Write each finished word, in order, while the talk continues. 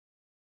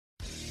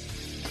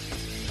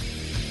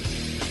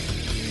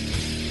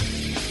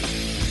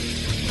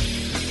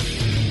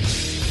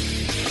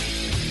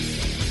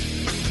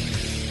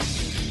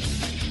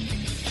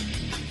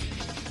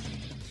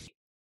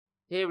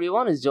Hey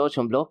everyone, it's George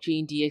from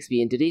Blockchain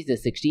DXB and today is the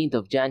 16th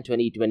of Jan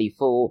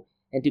 2024.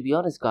 And to be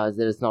honest guys,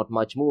 there is not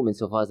much movement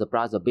so far as the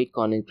price of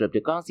Bitcoin and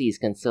cryptocurrency is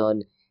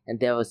concerned, and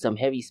there was some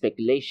heavy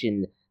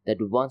speculation that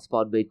once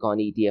spot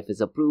Bitcoin ETF is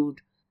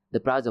approved,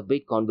 the price of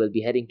Bitcoin will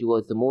be heading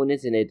towards the moon,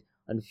 isn't it?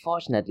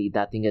 Unfortunately,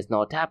 that thing has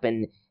not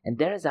happened, and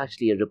there is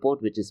actually a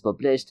report which is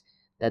published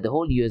that the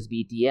whole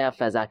USB ETF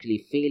has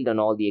actually failed on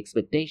all the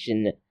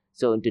expectation.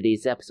 So in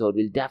today's episode,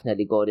 we'll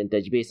definitely go ahead and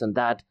touch base on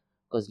that.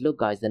 Because look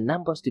guys, the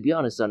numbers to be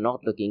honest are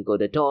not looking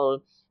good at all.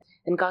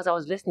 And guys, I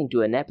was listening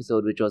to an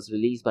episode which was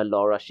released by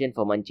Laura Shin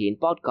from Unchained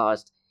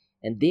Podcast,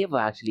 and they were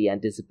actually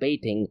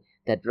anticipating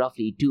that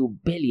roughly $2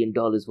 billion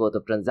worth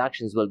of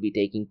transactions will be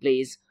taking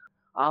place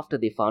after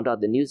they found out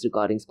the news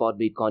regarding spot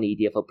Bitcoin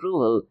ETF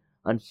approval.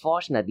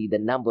 Unfortunately, the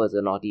numbers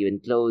are not even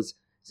close.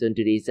 So in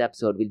today's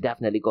episode, we'll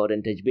definitely go ahead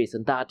and touch base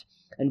on that.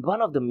 And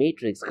one of the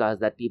metrics, guys,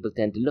 that people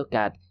tend to look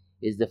at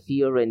is the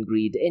Fear and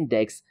Greed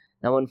Index.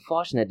 Now,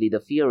 unfortunately, the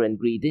Fear and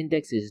Greed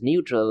Index is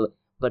neutral,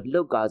 but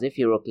look guys, if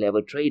you're a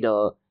clever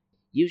trader,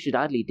 you should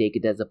hardly take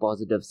it as a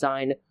positive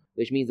sign,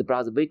 which means the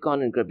price of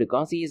Bitcoin and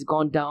cryptocurrency has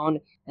gone down,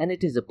 and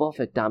it is a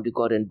perfect time to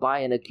go out and buy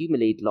and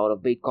accumulate a lot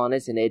of Bitcoin,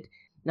 isn't it?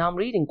 Now, I'm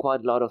reading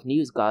quite a lot of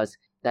news, guys,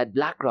 that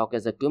BlackRock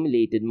has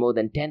accumulated more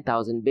than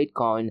 10,000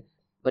 Bitcoin,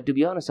 but to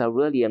be honest, I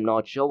really am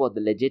not sure what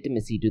the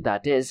legitimacy to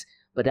that is,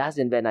 but as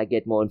and when I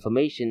get more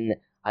information,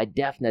 I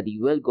definitely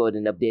will go ahead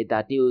and update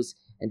that news.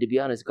 And to be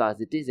honest guys,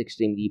 it is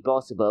extremely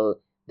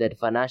possible that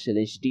financial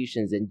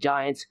institutions and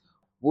giants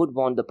would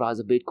want the price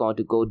of Bitcoin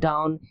to go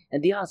down,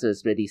 and the answer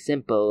is pretty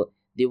simple.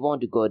 They want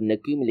to go ahead and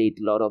accumulate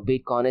a lot of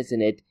Bitcoin,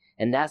 isn't it?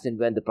 And as and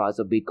when the price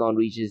of Bitcoin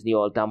reaches new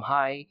all-time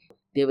high,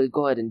 they will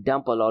go ahead and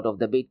dump a lot of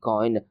the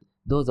Bitcoin.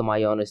 Those are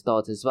my honest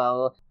thoughts as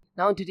well.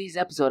 Now in today's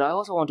episode, I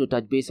also want to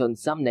touch base on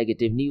some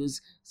negative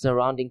news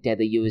surrounding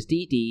Tether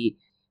USDT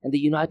and the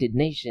United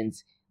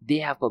Nations. They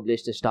have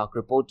published a stock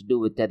report to do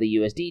with Tether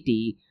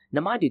USDT.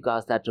 Now mind you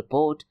guys, that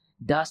report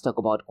does talk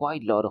about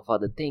quite a lot of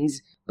other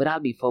things, but I'll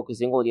be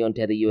focusing only on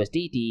Tether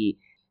USDT,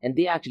 and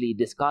they're actually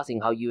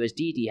discussing how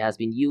USDT has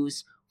been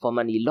used for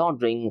money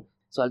laundering,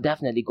 so I'll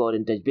definitely go ahead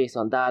and touch base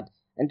on that.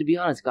 And to be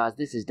honest guys,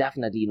 this is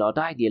definitely not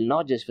ideal,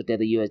 not just for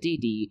Tether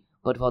USDT,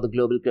 but for the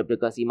global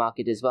cryptocurrency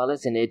market as well,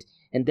 isn't it?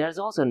 And there's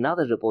also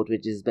another report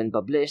which has been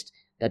published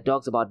that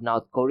talks about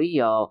North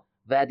Korea,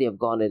 where they have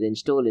gone ahead and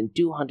stolen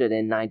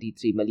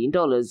 $293 million,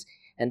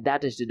 and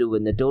that is to do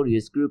with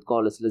notorious group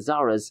called as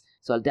Lazarus,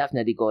 so I'll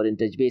definitely go ahead and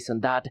touch base on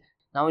that.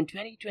 Now in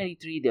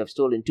 2023, they have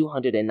stolen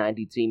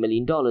 $293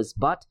 million,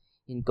 but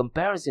in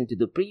comparison to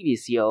the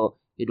previous year,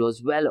 it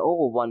was well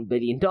over $1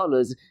 billion,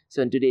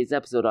 so in today's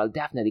episode, I'll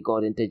definitely go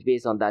ahead and touch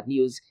base on that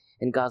news.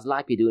 And guys,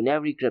 like we do in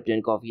every Crypto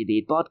and Coffee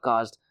Date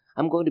podcast,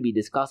 I'm going to be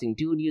discussing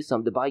two news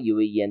from Dubai,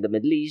 UAE and the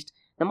Middle East.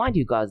 Now mind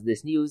you guys,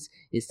 this news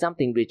is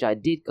something which I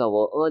did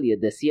cover earlier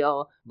this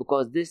year,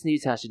 because this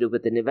news has to do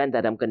with an event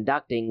that I'm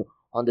conducting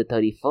on the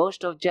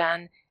 31st of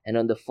Jan and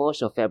on the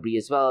 1st of February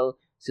as well.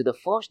 So the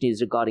first news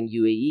regarding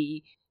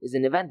UAE is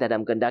an event that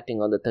I'm conducting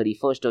on the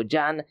 31st of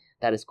Jan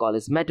that is called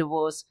as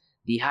Metaverse,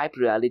 the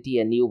Hyper Reality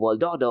and New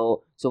World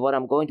Order. So what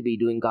I'm going to be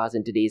doing guys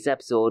in today's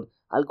episode,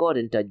 I'll go ahead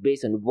and touch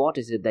base on what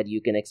is it that you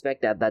can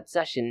expect at that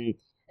session.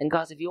 And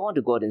guys, if you want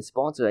to go ahead and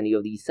sponsor any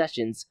of these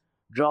sessions,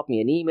 drop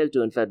me an email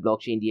to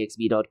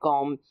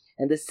info@blockchaindxb.com.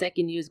 And the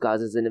second news,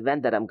 guys, is an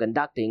event that I'm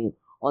conducting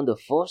on the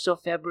 1st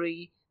of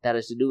February that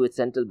has to do with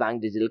central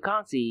bank digital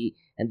currency.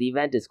 And the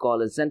event is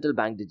called as Central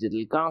Bank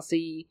Digital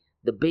Currency,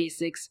 the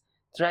Basics,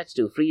 Threats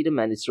to Freedom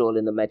and its Role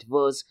in the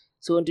Metaverse.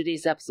 So in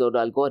today's episode,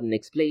 I'll go ahead and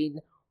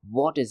explain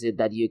what is it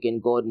that you can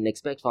go ahead and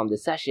expect from the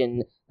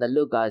session. Now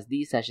look guys,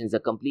 these sessions are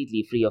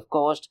completely free of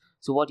cost.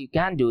 So what you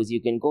can do is you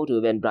can go to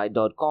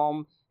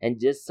eventbrite.com and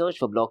just search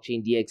for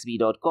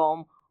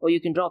blockchaindxb.com, or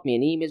you can drop me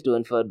an email to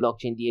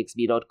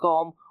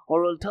info@blockchaindxb.com,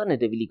 or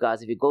alternatively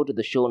guys, if you go to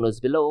the show notes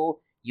below,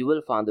 you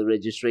will find the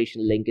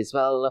registration link as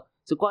well.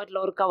 So quite a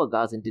lot to cover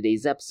guys in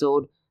today's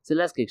episode, so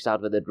let's kick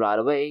start with it right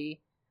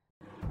away.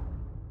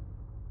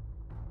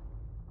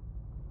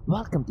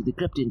 Welcome to the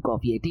Crypto and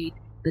Coffee Date,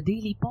 the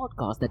daily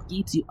podcast that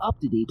keeps you up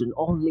to date on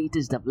all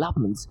latest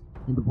developments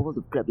in the world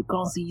of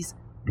cryptocurrencies,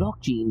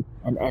 blockchain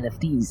and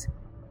NFTs.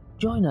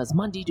 Join us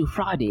Monday to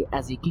Friday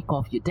as you kick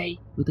off your day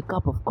with a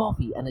cup of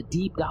coffee and a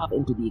deep dive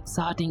into the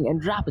exciting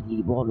and rapidly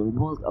evolving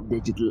world of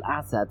digital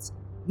assets.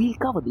 We'll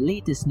cover the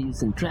latest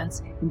news and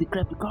trends in the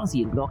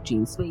cryptocurrency and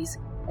blockchain space,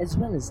 as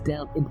well as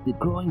delve into the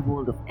growing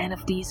world of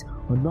NFTs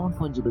or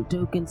non-fungible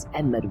tokens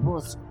and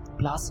metaverse.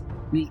 Plus,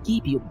 we'll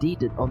keep you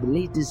updated on the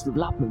latest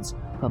developments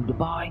from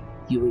Dubai,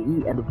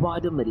 UAE and the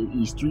wider Middle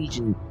East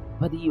region.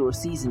 Whether you're a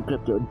seasoned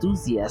crypto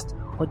enthusiast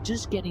or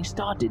just getting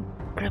started,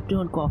 Crypto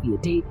and Coffee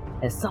Date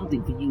has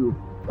something for you.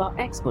 Our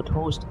expert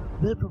host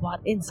will provide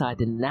insight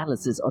and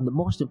analysis on the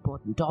most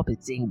important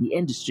topics in the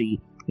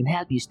industry and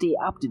help you stay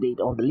up to date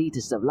on the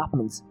latest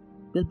developments.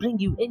 We'll bring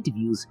you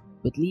interviews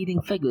with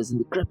leading figures in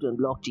the crypto and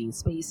blockchain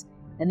space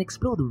and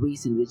explore the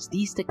ways in which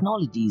these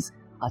technologies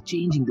are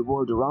changing the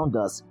world around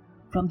us,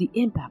 from the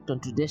impact on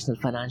traditional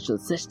financial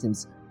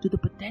systems to the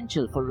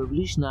potential for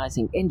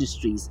revolutionizing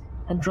industries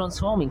and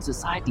transforming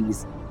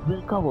societies.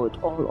 We'll cover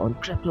it all on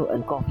Crypto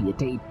and Coffee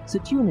at 8. So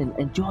tune in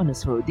and join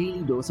us for a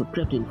daily dose of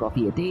Crypto and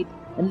Coffee at 8,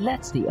 and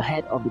let's stay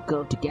ahead of the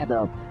curve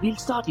together. We'll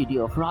start your day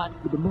off right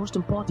with the most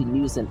important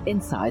news and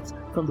insights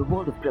from the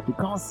world of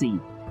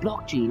cryptocurrency,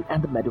 blockchain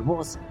and the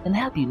metaverse, and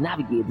help you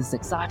navigate this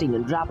exciting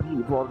and rapidly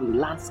evolving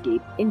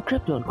landscape. In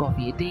Crypto and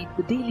Coffee a Day,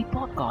 the daily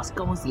podcast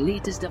covers the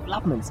latest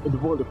developments in the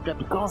world of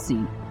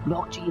cryptocurrency,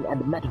 blockchain and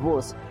the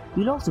metaverse.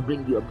 We'll also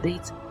bring you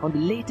updates on the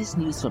latest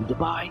news from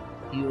Dubai,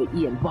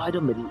 UAE and wider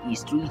Middle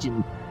East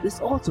region. This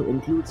also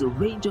includes a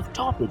range of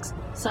topics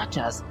such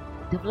as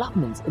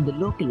developments in the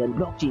local and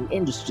blockchain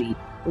industry,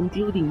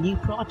 including new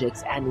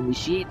projects and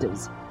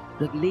initiatives,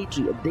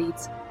 regulatory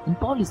updates, and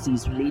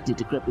policies related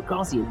to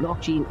cryptocurrency and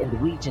blockchain in the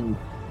region,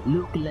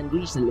 local and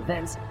regional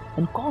events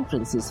and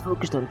conferences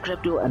focused on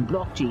crypto and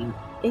blockchain,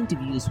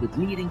 interviews with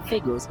leading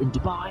figures in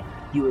Dubai,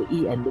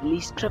 UAE and Middle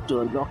East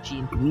crypto and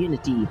blockchain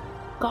community,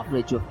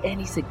 coverage of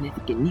any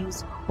significant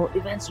news or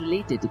events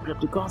related to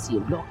cryptocurrency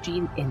and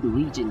blockchain in the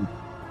region.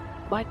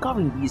 By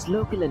covering these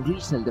local and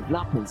regional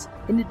developments,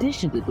 in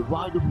addition to the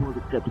wider world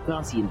of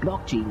cryptocurrency and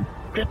blockchain,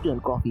 Crypto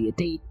and Coffee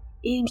at 8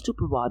 aims to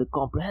provide a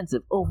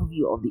comprehensive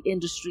overview of the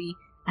industry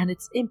and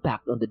its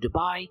impact on the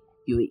Dubai,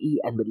 UAE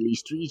and Middle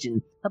East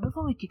region. Now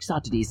before we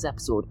kickstart today's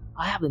episode,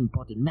 I have an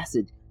important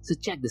message, so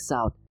check this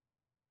out.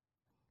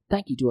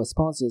 Thank you to our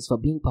sponsors for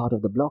being part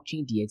of the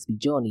blockchain DXB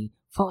journey.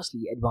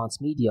 Firstly,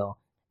 Advanced Media.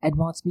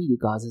 Advanced Media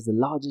Guys is the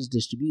largest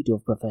distributor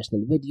of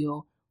professional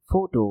video,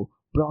 photo,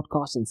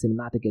 broadcast and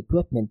cinematic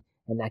equipment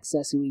and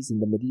accessories in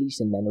the Middle East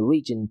and MENA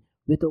region.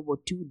 With over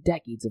 2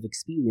 decades of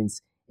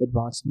experience,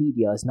 Advanced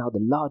Media is now the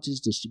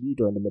largest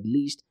distributor in the Middle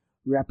East,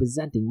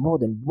 representing more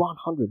than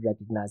 100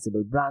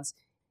 recognizable brands,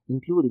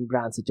 including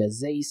brands such as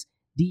Zeiss,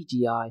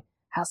 DJI,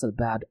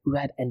 Hasselblad,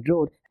 Red and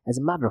Rode. As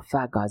a matter of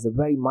fact, guys, the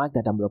very mic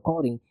that I'm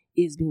recording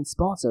is being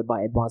sponsored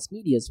by Advanced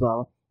Media as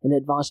well, and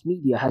Advanced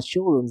Media has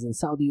showrooms in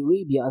Saudi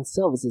Arabia and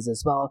services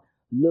as well.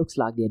 Looks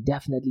like they're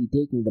definitely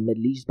taking the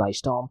Middle East by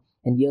storm.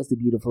 And here's the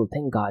beautiful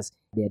thing, guys,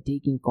 they're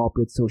taking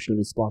corporate social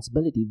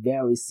responsibility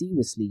very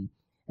seriously,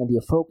 and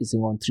they're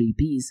focusing on 3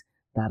 P's,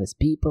 that is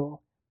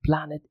people,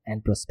 planet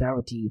and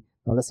prosperity.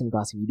 Now listen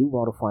guys, if you do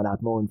want to find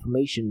out more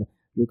information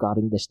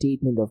regarding the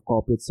statement of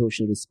corporate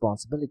social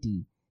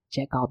responsibility,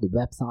 check out the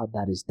website,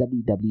 that is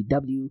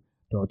www.amt.tv.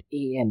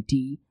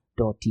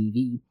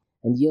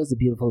 And here's the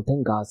beautiful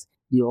thing, guys,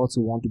 they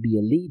also want to be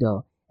a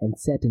leader and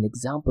set an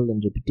example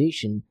and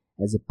reputation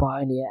as a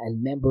pioneer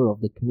and member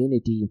of the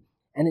community.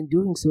 And in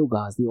doing so,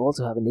 guys, they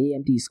also have an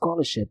AMT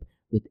scholarship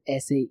with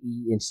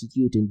SAE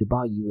Institute in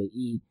Dubai,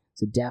 UAE,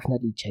 so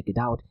definitely check it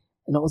out.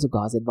 And also,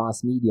 guys,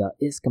 Advanced Media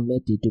is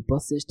committed to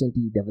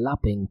persistently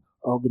developing,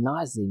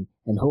 organizing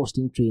and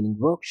hosting training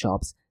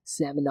workshops,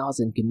 seminars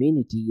and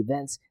community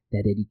events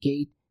that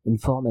educate,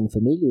 inform and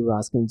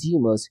familiarize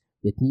consumers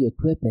with new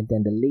equipment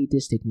and the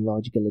latest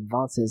technological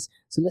advances.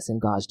 So listen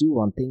guys, do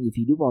one thing. If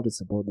you do want to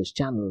support this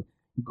channel,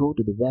 go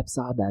to the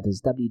website, that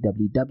is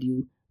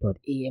www.amt.tv,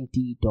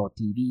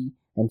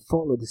 and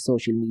follow the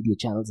social media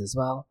channels as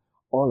well.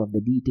 All of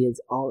the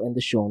details are in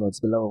the show notes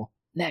below.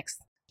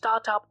 Next,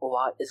 Startup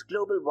OI is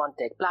global one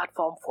tech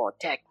platform for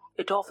tech.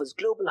 It offers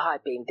global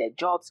high-paying tech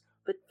jobs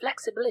with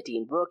flexibility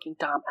in working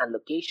time and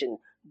location,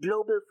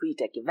 global free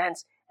tech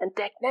events, and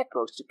tech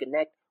networks to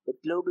connect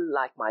with global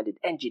like-minded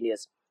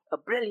engineers. A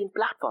brilliant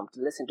platform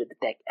to listen to the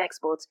tech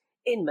experts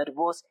in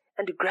Metaverse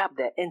and to grab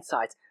their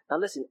insights. Now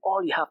listen,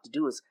 all you have to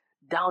do is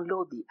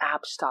download the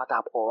app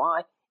Startup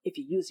OI. If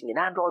you're using an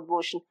Android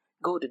version,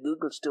 go to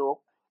Google Store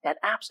and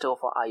App Store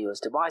for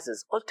iOS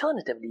devices.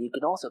 Alternatively, you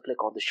can also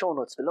click on the show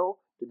notes below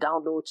to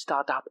download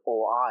Startup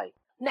OI.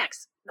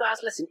 Next,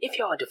 guys, listen, if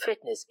you're into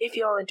fitness, if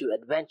you're into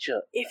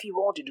adventure, if you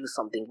want to do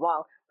something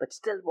wild but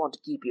still want to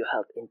keep your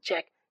health in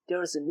check,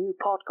 there is a new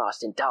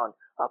podcast in town,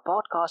 a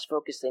podcast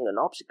focusing on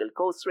obstacle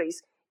course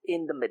race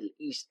in the Middle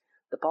East.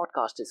 The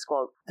podcast is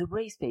called the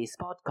Race Pace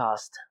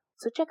Podcast.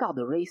 So check out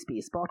the Race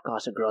Pace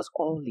Podcast across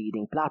all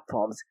leading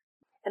platforms.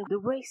 And the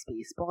Race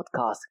Pace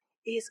Podcast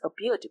is a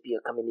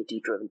peer-to-peer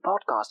community-driven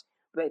podcast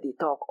where they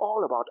talk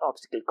all about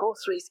obstacle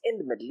course race in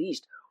the Middle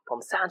East,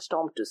 from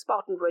Sandstorm to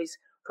Spartan Race,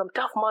 from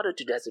Tough Mudder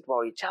to Desert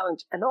Warrior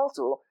Challenge, and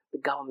also the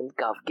Government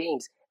Gov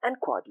Games, and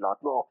quite a lot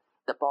more.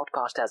 The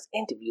podcast has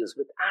interviews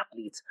with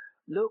athletes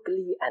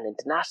locally and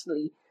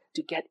internationally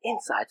to get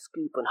inside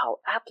scoop on how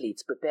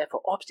athletes prepare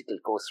for obstacle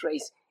course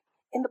race.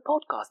 In the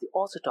podcast, they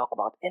also talk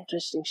about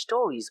interesting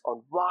stories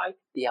on why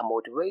they are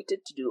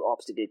motivated to do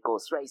obstacle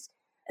course race.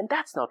 And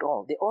that's not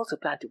all. They also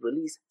plan to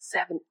release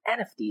 7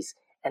 NFTs.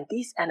 And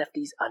these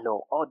NFTs are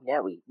no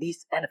ordinary.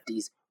 These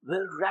NFTs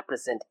will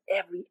represent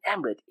every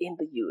emirate in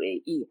the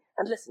UAE.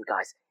 And listen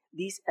guys,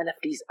 these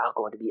NFTs are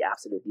going to be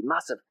absolutely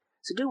massive.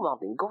 So do one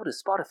thing, go to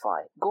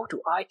Spotify, go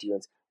to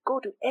iTunes, go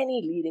to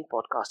any leading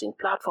podcasting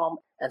platform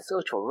and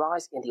search for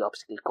Rise in the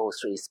Obstacle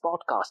Course Race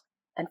podcast.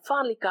 And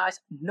finally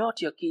guys,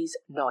 not your keys,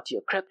 not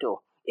your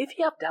crypto. If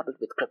you have dabbled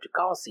with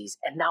cryptocurrencies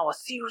and now are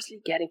seriously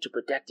getting to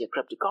protect your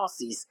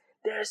cryptocurrencies,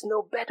 there is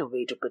no better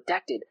way to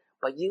protect it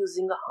by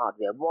using a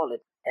hardware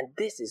wallet. And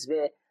this is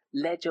where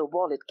Ledger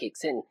Wallet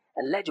kicks in,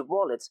 and Ledger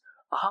Wallets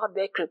are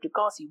hardware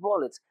cryptocurrency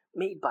wallets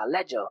made by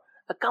Ledger,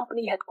 a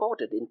company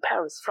headquartered in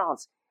Paris,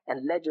 France,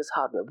 and Ledger's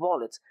hardware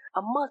wallets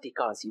are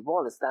multi-currency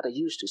wallets that are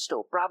used to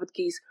store private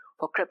keys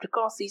for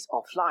cryptocurrencies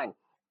offline.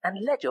 And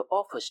Ledger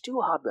offers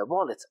two hardware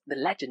wallets, the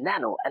Ledger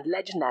Nano and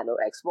Ledger Nano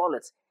X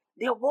wallets.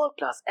 They are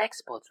world-class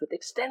experts with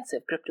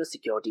extensive crypto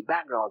security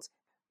backgrounds.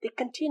 They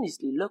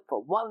continuously look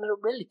for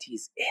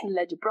vulnerabilities in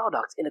Ledger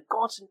products in a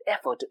constant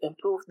effort to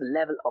improve the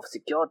level of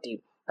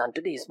security. Now, in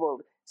today's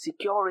world,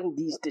 securing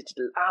these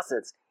digital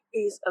assets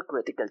is a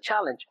critical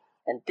challenge,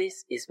 and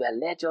this is where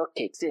Ledger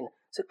kicks in.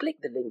 So click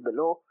the link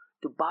below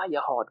to buy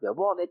your hardware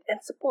wallet and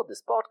support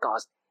this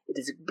podcast. It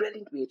is a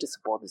brilliant way to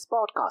support this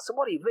podcast. So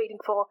what are you waiting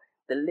for?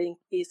 The link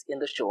is in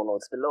the show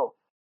notes below.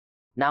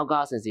 Now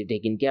guys, since you've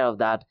taken care of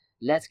that,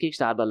 let's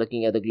kickstart by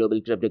looking at the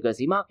global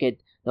cryptocurrency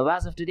market. Now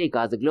as of today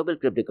guys, the global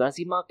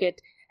cryptocurrency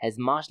market has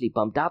marginally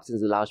pumped up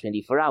since the last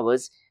 24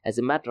 hours. As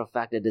a matter of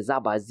fact, it is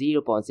up by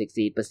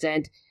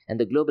 0.68%, and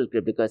the global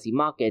cryptocurrency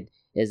market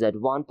is at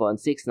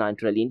 $1.69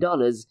 trillion,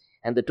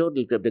 and the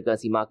total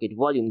cryptocurrency market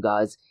volume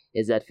guys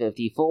is at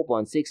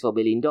 $54.64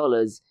 billion.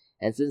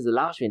 And since the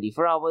last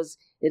 24 hours,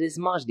 it is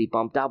marginally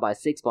pumped up by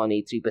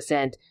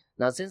 6.83%.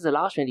 Now since the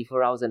last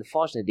 24 hours,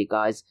 unfortunately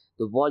guys,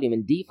 the volume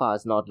in DeFi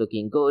is not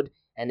looking good,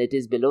 and it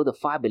is below the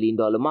 $5 billion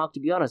mark, to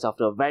be honest,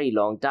 after a very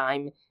long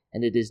time,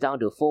 and it is down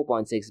to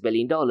 $4.6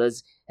 billion,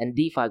 and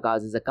DeFi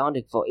guys is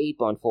accounting for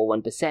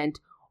 8.41%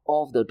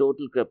 of the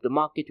total crypto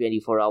market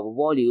 24-hour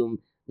volume.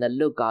 Now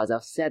look guys,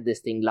 I've said this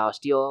thing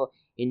last year,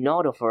 in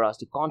order for us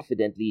to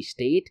confidently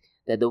state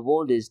that the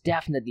world is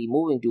definitely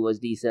moving towards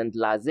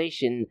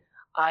decentralization,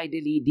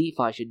 ideally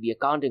DeFi should be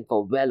accounting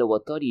for well over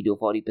 30 to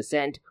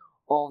 40%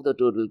 of the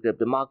total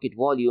crypto market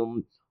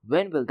volume.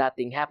 When will that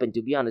thing happen?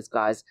 To be honest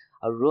guys,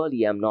 I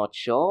really am not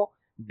sure.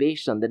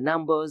 Based on the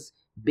numbers,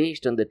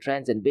 based on the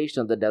trends, and based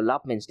on the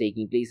developments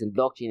taking place in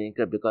blockchain and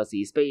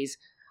cryptocurrency space,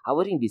 I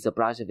wouldn't be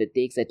surprised if it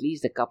takes at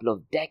least a couple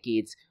of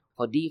decades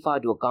for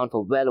DeFi to account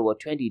for well over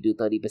 20 to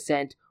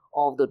 30%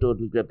 of the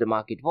total crypto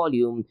market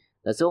volume.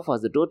 Now, so far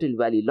as the total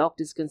value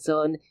locked is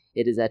concerned,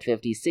 it is at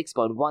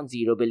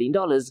 $56.10 billion.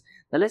 Now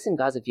listen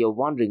guys, if you're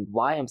wondering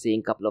why I'm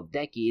saying couple of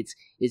decades,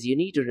 is you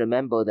need to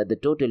remember that the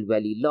total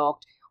value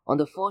locked on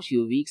the first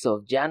few weeks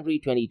of January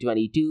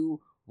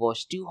 2022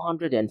 was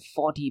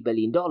 $240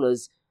 billion.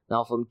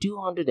 Now from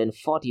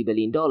 $240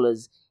 billion,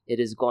 it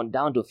has gone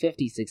down to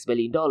 $56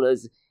 billion.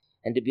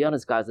 And to be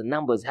honest guys, the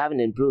numbers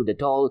haven't improved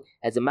at all.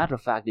 As a matter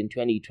of fact, in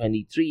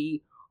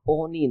 2023,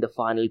 only in the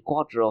final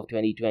quarter of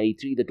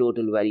 2023, the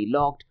total value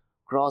locked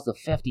crossed the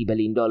 $50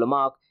 billion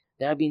mark.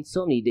 There have been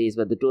so many days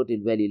where the total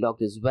value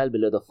locked is well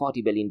below the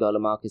 $40 billion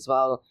mark as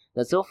well.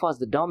 Now so far as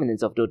the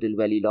dominance of total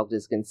value locked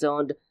is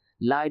concerned,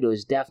 Lido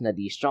is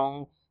definitely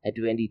strong at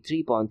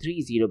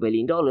 $23.30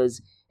 billion.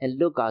 And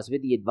look guys,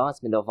 with the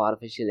advancement of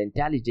artificial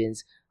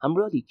intelligence, I'm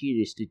really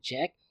curious to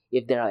check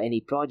if there are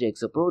any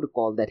projects or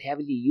protocol that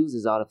heavily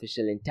uses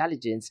artificial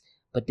intelligence,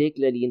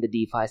 particularly in the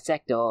DeFi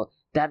sector.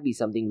 That'd be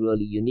something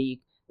really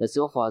unique. Now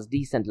so far as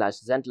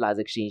decentralized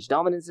exchange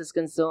dominance is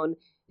concerned,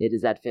 it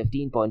is at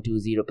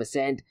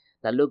 15.20%.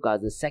 Now look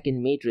guys, the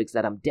second matrix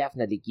that I'm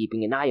definitely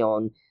keeping an eye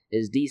on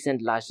is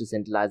decentralized to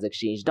centralized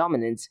exchange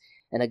dominance.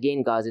 And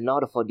again guys, in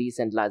order for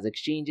decentralized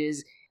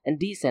exchanges and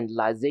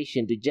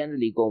decentralization to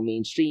generally go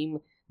mainstream,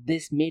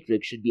 this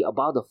matrix should be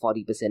about the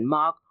 40%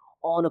 mark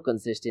on a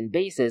consistent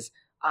basis.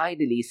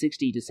 Ideally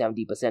 60 to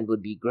 70%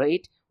 would be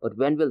great, but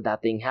when will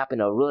that thing happen?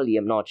 I really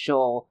am not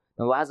sure.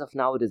 Now as of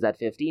now, it is at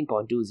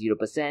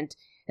 15.20%,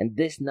 and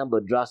this number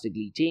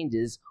drastically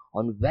changes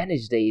on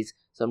Wednesdays,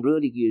 so I'm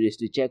really curious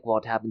to check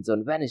what happens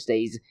on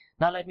Wednesdays.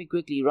 Now let me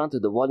quickly run through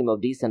the volume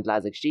of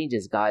decentralized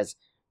exchanges guys,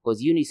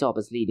 because Uniswap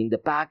is leading the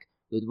pack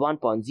with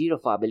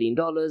 $1.05 billion,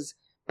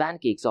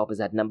 PancakeSwap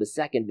is at number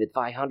second with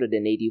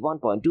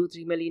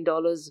 $581.23 million,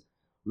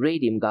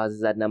 Radium guys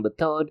is at number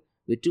third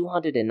with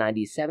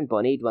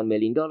 $297.81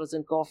 million,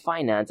 and Core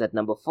Finance at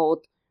number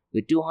fourth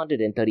with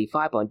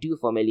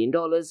 $235.24 million,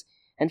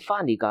 and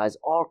finally guys,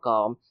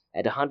 Orca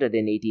at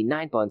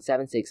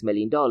 $189.76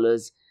 million.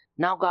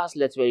 Now guys,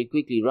 let's very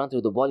quickly run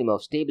through the volume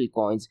of stable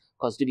coins,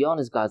 because to be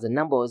honest guys, the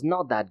number is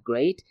not that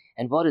great,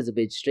 and what is a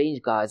bit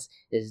strange guys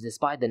is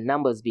despite the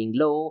numbers being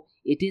low,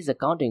 it is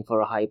accounting for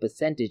a high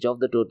percentage of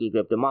the total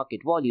crypto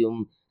market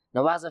volume.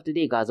 Now as of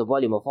today guys, the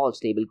volume of all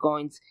stable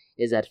coins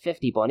is at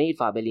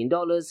 $50.85 billion,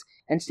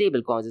 and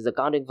stable coins is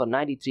accounting for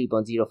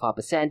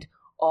 93.05%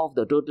 of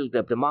the total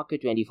crypto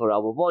market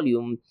 24-hour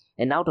volume.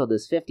 And out of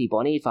this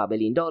 $50.85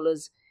 billion,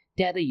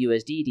 Tether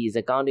USDT is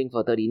accounting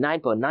for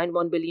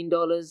 $39.91 billion,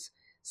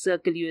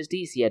 Circle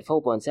USDC at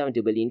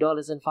 $4.72 billion,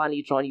 and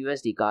finally Tron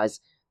USD guys,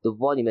 the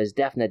volume has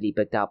definitely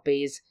picked up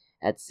pace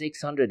at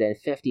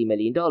 $650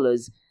 million.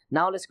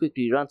 Now let's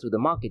quickly run through the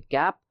market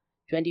cap,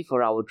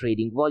 24-hour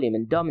trading volume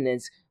and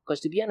dominance, because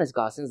to be honest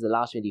guys, since the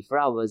last 24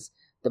 hours,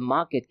 the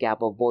market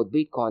cap of both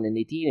Bitcoin and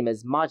Ethereum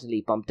has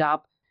marginally pumped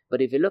up.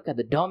 But if you look at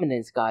the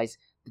dominance guys,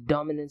 the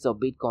dominance of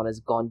Bitcoin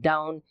has gone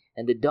down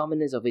and the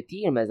dominance of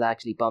Ethereum has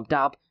actually pumped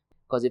up.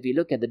 Because if you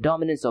look at the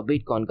dominance of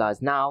Bitcoin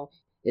guys now,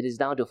 it is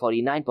down to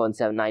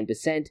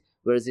 49.79%,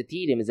 whereas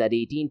Ethereum is at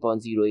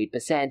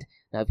 18.08%.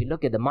 Now, if you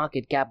look at the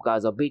market cap,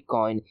 guys, of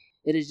Bitcoin,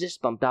 it is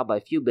just pumped up by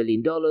a few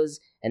 $billion,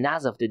 and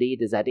as of today,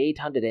 it is at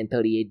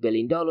 $838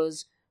 billion,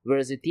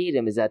 whereas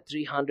Ethereum is at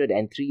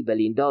 $303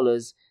 billion.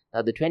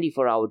 Now, the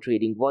 24-hour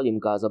trading volume,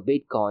 guys, of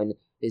Bitcoin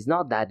is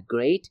not that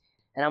great,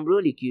 and I'm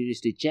really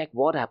curious to check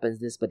what happens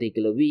this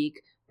particular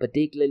week,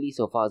 particularly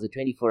so far as the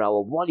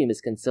 24-hour volume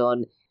is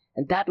concerned,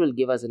 and that will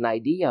give us an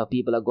idea if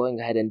people are going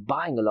ahead and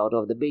buying a lot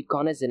of the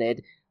Bitcoin, isn't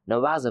it?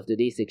 Now, as of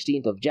today,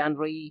 16th of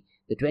January,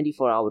 the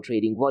 24-hour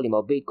trading volume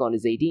of Bitcoin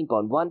is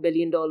 $18.1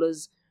 billion,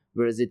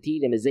 whereas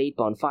Ethereum is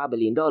 $8.5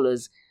 billion.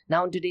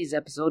 Now, in today's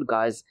episode,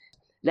 guys,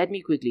 let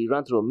me quickly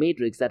run through a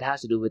matrix that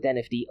has to do with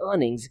NFT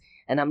earnings,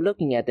 and I'm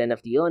looking at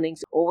NFT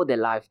earnings over their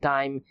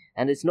lifetime,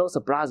 and it's no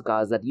surprise,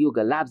 guys, that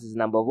Yuga Labs is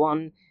number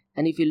one,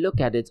 and if you look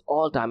at its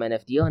all-time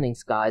NFT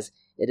earnings, guys,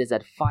 it is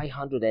at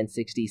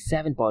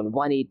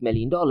 $567.18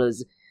 million.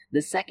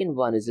 The second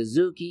one is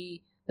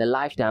Azuki. The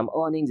lifetime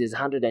earnings is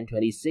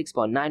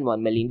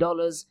 $126.91 million.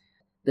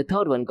 The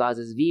third one, guys,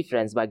 is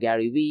VeeFriends by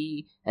Gary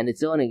Vee, and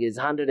its earning is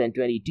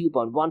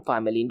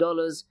 $122.15 million.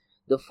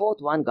 The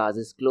fourth one, guys,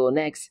 is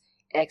CloneX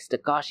X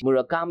Takashi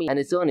Murakami, and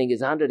its earning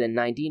is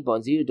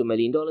 $119.02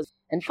 million.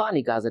 And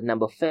finally, guys, at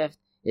number 5th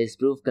is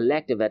Proof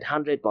Collective at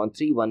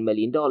 $100.31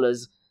 million.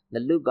 Now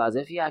look, guys,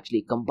 if you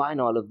actually combine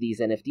all of these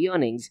NFT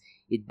earnings,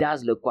 it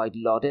does look quite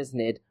a lot, isn't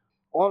it?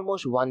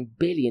 Almost $1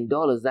 billion,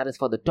 that is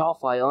for the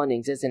top 5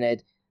 earnings, isn't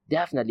it?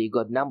 Definitely a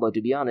good number,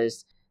 to be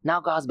honest.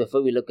 Now, guys,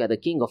 before we look at the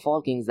king of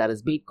all kings, that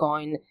is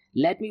Bitcoin,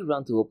 let me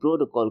run through a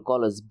protocol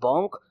called as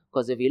Bonk,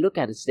 because if you look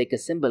at its ticker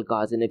symbol,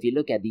 guys, and if you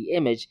look at the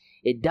image,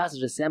 it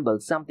does resemble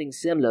something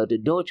similar to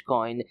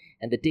Dogecoin,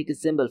 and the ticker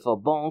symbol for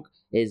Bonk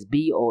is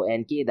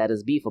BONK, that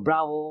is B for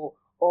Bravo,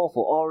 O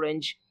for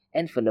Orange,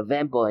 N for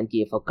November, and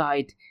K for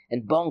Kite.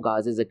 And Bonk,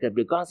 guys, is a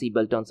cryptocurrency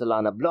built on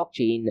Solana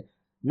blockchain,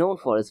 known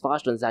for its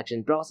fast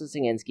transaction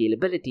processing and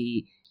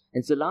scalability.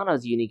 And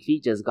Solana's unique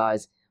features,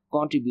 guys,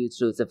 contributes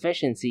to its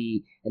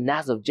efficiency, and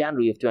as of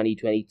January of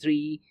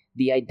 2023,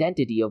 the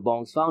identity of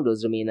Bonk's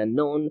founders remain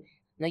unknown.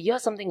 Now,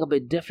 here's something a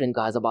bit different,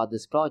 guys, about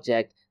this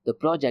project. The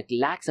project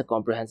lacks a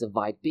comprehensive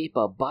white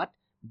paper, but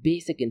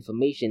basic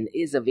information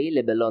is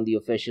available on the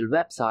official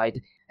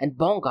website, and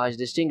Bonk, guys,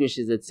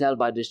 distinguishes itself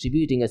by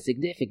distributing a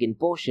significant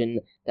portion,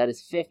 that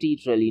is 50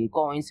 trillion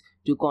coins,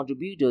 to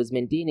contributors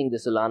maintaining the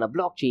Solana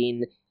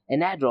blockchain.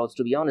 And airdrops,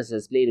 to be honest,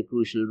 has played a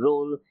crucial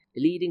role,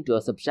 leading to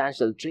a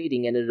substantial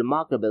trading and a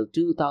remarkable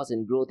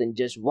 2,000 growth in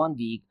just 1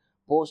 week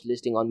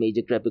post-listing on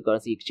major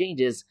cryptocurrency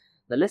exchanges.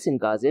 Now listen,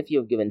 guys, if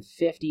you've given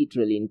 50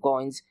 trillion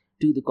coins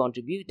to the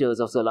contributors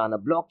of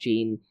Solana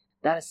blockchain,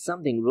 that is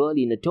something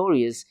really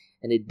notorious,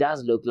 and it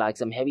does look like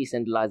some heavy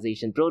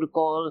centralization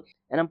protocol,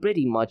 and I'm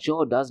pretty much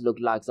sure it does look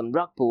like some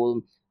rug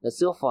pull. Now,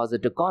 so far as the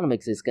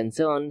tokenomics is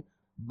concerned,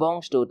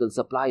 Bonk's total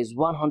supply is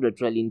 100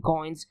 trillion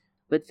coins,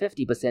 with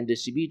 50%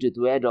 distributed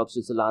through airdrops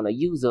to Solana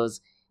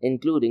users,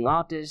 including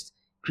artists,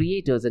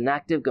 creators, and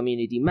active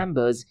community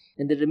members,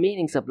 and the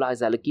remaining supply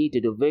is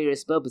allocated to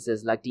various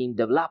purposes like team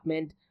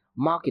development,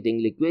 marketing,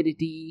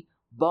 liquidity,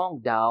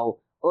 Bonk DAO,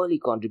 early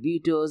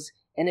contributors,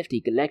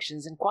 NFT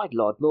collections, and quite a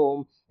lot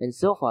more. And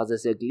so far as the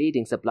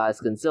circulating supply is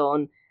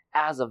concerned,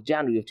 as of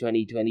January of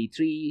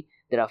 2023,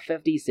 there are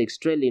 56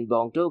 trillion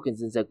Bonk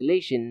tokens in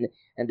circulation,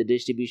 and the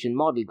distribution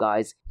model,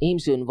 guys,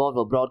 aims to involve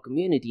a broad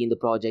community in the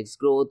project's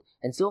growth.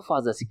 And so far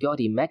as the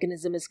security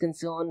mechanism is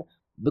concerned,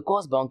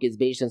 because Bonk is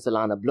based on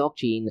Solana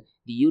blockchain,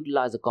 they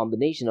utilize a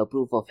combination of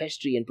proof of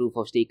history and proof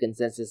of stake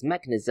consensus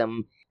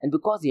mechanism, and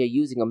because they are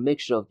using a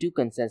mixture of two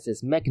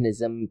consensus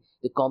mechanisms,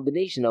 the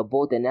combination of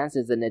both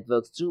enhances the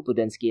network's throughput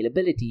and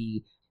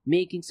scalability,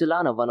 making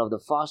Solana one of the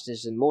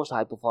fastest and most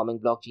high-performing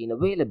blockchain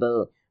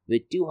available.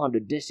 With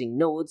 200 distinct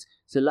nodes,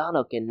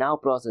 Solana can now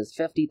process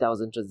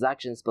 50,000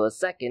 transactions per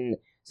second.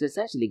 So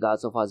essentially,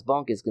 guys, so far as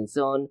Bonk is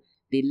concerned,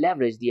 they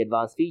leverage the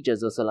advanced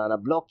features of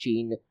Solana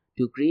blockchain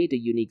to create a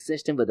unique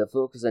system with a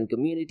focus on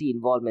community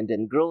involvement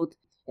and growth,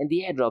 and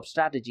the airdrop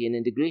strategy and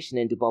integration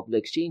into popular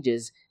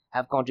exchanges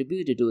have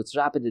contributed to its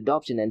rapid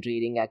adoption and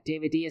trading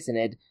activity, isn't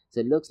it?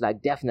 So it looks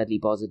like definitely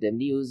positive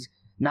news.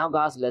 Now,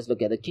 guys, let's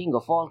look at the king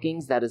of all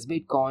kings, that is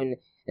Bitcoin.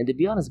 And to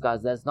be honest,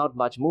 guys, there's not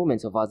much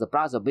movement so far as the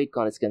price of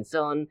Bitcoin is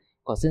concerned,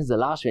 because since the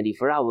last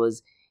 24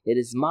 hours, it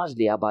is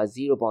marginally up by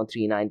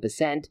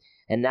 0.39%,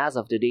 and as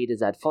of today, it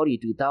is at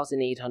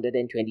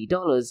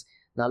 $42,820.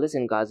 Now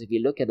listen, guys, if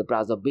you look at the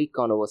price of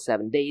Bitcoin over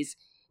 7 days,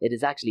 it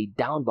is actually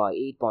down by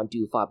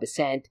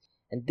 8.25%,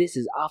 and this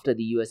is after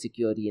the US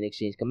Security and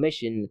Exchange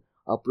Commission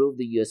approved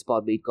the US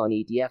spot Bitcoin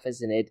ETF,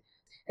 isn't it?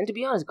 And to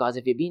be honest, guys,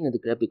 if you've been in the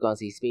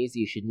cryptocurrency space,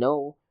 you should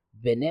know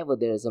whenever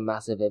there is a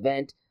massive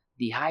event,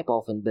 the hype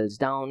often builds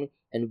down,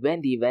 and when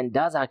the event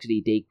does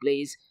actually take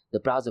place, the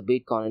price of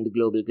Bitcoin in the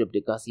global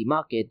cryptocurrency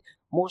market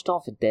most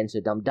often tends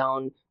to dump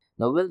down.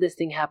 Now, will this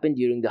thing happen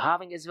during the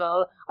halving as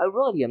well? I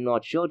really am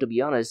not sure, to be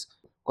honest,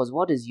 because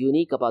what is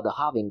unique about the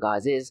halving,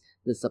 guys, is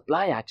the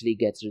supply actually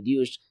gets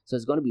reduced, so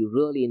it's going to be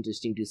really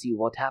interesting to see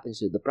what happens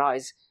to the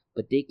price,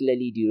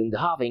 particularly during the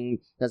halving.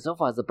 Now, so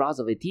far as the price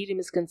of Ethereum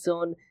is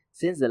concerned,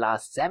 Since the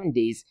last 7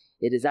 days,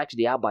 it is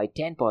actually up by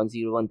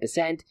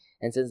 10.01%,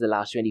 and since the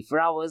last 24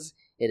 hours,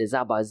 it is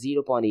up by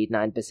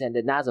 0.89%,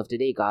 and as of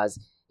today, guys,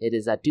 it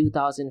is at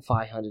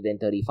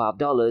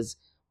 $2,535.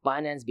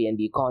 Binance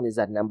BNB coin is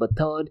at number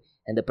 3rd,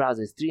 and the price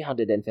is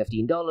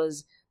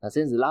 $315. Now,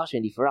 since the last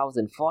 24 hours,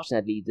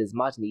 unfortunately, it is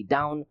marginally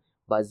down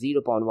by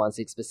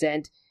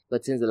 0.16%,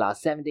 but since the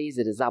last 7 days,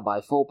 it is up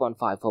by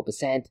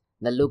 4.54%.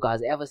 Now, look,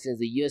 guys, ever since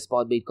the US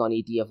spot Bitcoin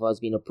ETF has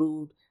been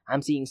approved,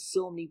 I'm seeing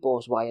so many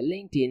posts via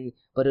LinkedIn,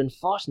 but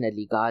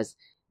unfortunately, guys,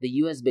 the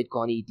US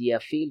Bitcoin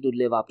ETF failed to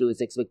live up to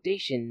its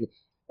expectation.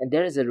 And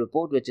there is a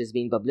report which is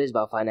being published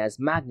by Finance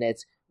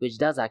Magnets, which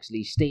does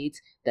actually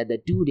state that the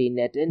 2-day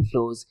net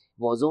inflows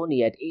was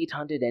only at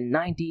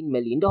 $819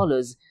 million. Now,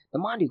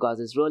 mind you, guys,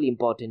 it's really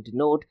important to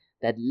note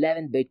that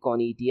 11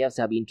 Bitcoin ETFs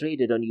have been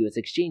traded on US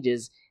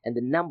exchanges, and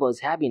the numbers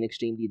have been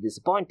extremely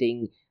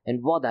disappointing.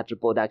 And what that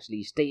report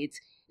actually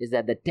states is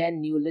that the 10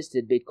 new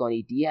listed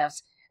Bitcoin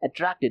ETFs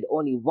attracted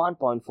only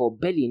 $1.4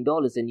 billion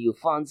in new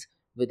funds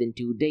within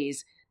 2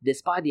 days.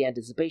 Despite the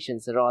anticipation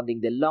surrounding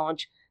the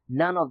launch,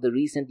 none of the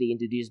recently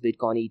introduced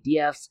Bitcoin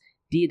ETFs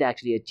did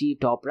actually achieve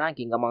top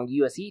ranking among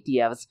US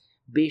ETFs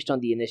based on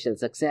the initial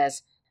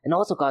success. And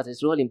also, guys,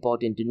 it's really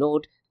important to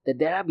note that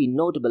there have been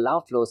notable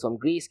outflows from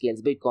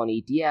Grayscale's Bitcoin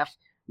ETF,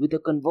 with a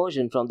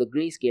conversion from the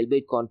Grayscale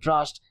Bitcoin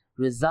Trust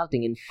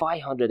resulting in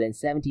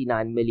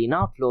 579 million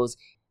outflows.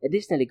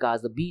 Additionally,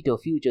 guys, the Beto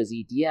Futures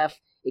ETF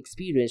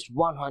experienced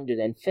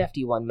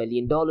 $151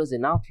 million in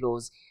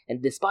outflows,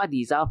 and despite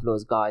these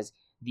outflows, guys,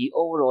 the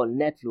overall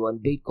net flow on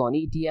Bitcoin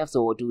ETFs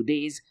over 2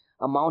 days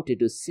amounted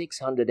to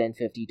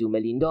 $652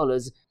 million.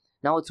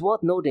 Now, it's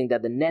worth noting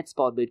that the net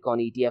spot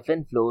Bitcoin ETF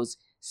inflows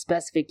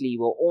specifically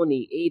were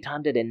only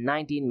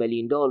 $819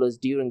 million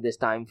during this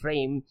time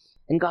frame.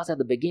 And guys, at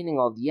the beginning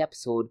of the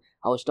episode,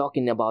 I was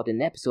talking about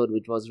an episode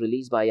which was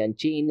released by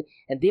Unchained,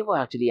 and they were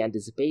actually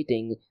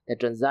anticipating that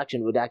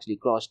transaction would actually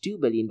cross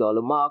 $2 billion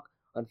mark.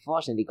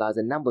 Unfortunately, guys,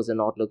 the numbers are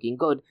not looking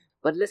good.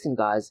 But listen,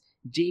 guys,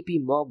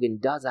 JP Morgan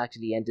does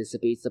actually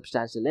anticipate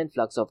substantial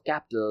influx of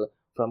capital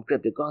from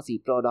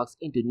cryptocurrency products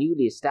into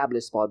newly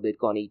established spot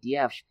Bitcoin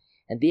ETFs,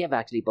 and they have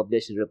actually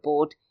published a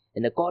report.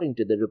 And according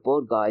to the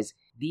report, guys,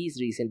 these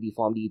recently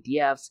formed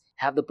ETFs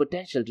have the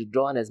potential to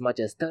draw in as much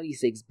as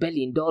 $36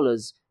 billion,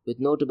 with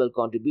notable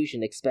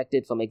contribution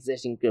expected from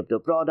existing crypto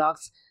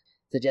products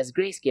such as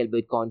Grayscale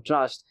Bitcoin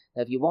Trust.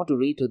 Now, if you want to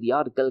read through the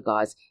article,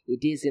 guys,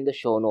 it is in the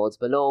show notes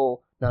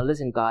below. Now,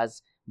 listen,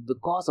 guys,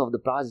 because of the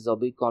prices of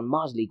Bitcoin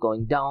marginally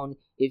going down,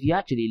 if you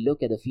actually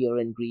look at the Fear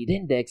and Greed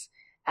Index,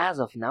 as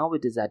of now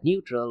it is at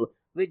neutral,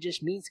 which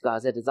just means,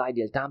 guys, that it's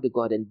ideal time to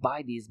go ahead and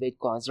buy these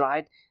Bitcoins,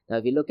 right? Now,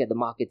 if you look at the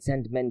market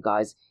sentiment,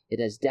 guys,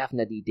 it has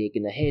definitely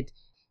taken a hit.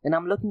 And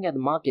I'm looking at the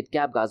market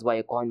cap, guys,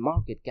 via Coin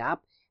Market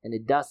Cap, and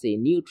it does say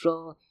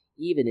neutral.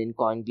 Even in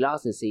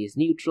CoinGlass, it says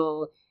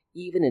neutral.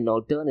 Even in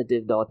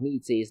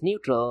alternative.me, it says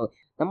neutral.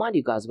 Now, mind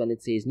you, guys, when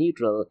it says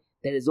neutral,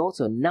 there is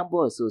also a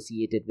number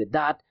associated with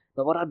that.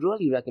 Now, what I'd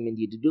really recommend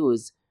you to do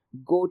is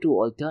go to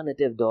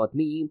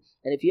alternative.me,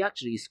 and if you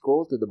actually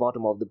scroll to the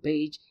bottom of the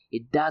page,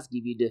 it does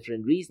give you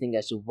different reasoning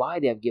as to why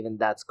they have given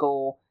that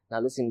score.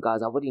 Now, listen,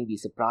 guys, I wouldn't be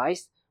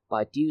surprised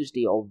by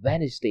Tuesday or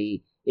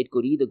Wednesday, it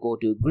could either go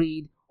to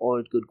greed or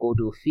it could go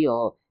to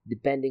fear,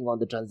 depending on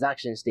the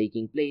transactions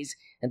taking place.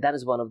 And that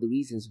is one of the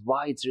reasons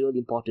why it's really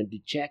important to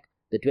check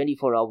the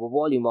 24-hour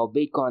volume of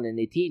Bitcoin and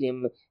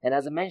Ethereum. And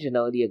as I mentioned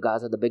earlier,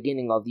 guys, at the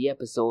beginning of the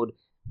episode,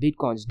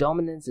 Bitcoin's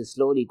dominance is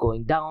slowly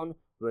going down,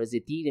 whereas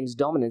Ethereum's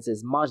dominance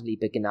is marginally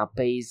picking up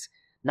pace.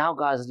 Now,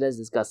 guys, let's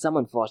discuss some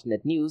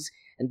unfortunate news,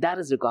 and that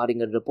is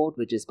regarding a report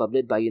which is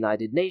published by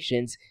United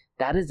Nations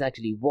that is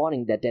actually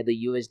warning that Tether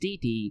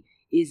USDT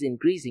is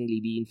increasingly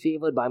being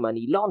favored by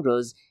money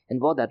launderers.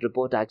 And what that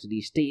report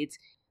actually states,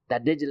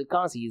 that digital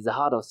currency is the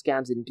heart of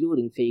scams,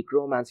 including fake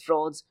romance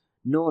frauds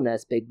known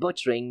as pig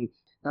butchering.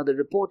 Now, the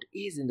report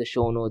is in the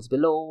show notes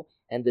below,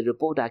 and the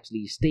report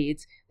actually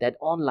states that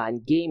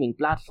online gaming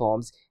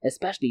platforms,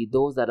 especially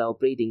those that are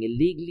operating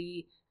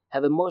illegally,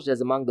 have emerged as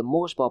among the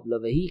most popular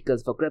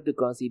vehicles for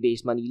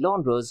cryptocurrency-based money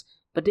launderers,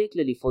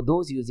 particularly for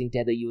those using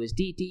Tether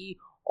USDT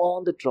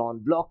on the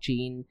Tron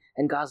blockchain.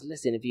 And guys,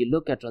 listen, if you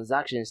look at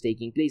transactions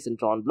taking place in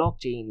Tron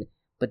blockchain,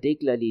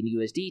 particularly in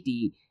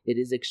USDT, it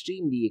is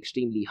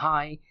extremely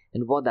high.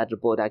 And what that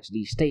report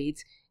actually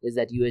states is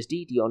that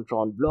USDT on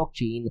Tron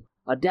blockchain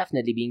are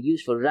definitely being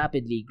used for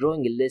rapidly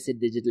growing illicit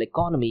digital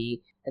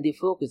economy, and they're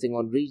focusing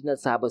on regional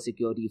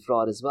cybersecurity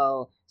fraud as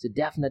well, so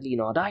definitely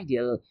not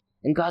ideal.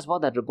 And guys,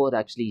 what that report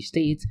actually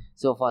states,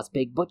 so far as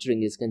pig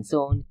butchering is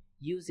concerned,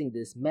 using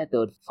this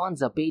method,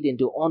 funds are paid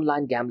into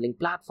online gambling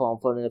platform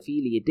for an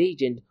affiliate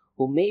agent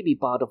who may be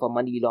part of a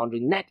money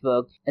laundering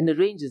network, and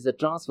arranges the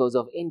transfers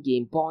of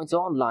in-game points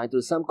online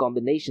through some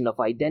combination of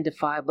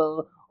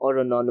identifiable or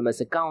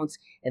anonymous accounts,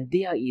 and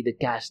they are either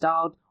cashed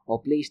out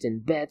or placed in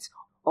bets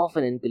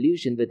often in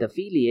collusion with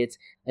affiliates,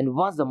 and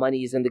once the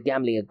money is in the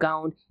gambling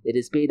account, it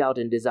is paid out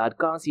in desired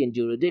currency and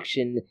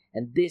jurisdiction,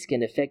 and this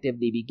can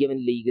effectively be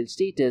given legal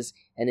status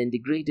and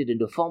integrated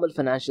into formal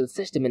financial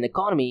system and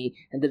economy.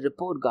 And the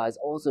report, guys,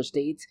 also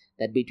states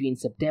that between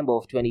September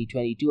of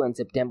 2022 and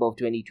September of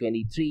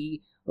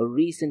 2023, a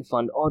recent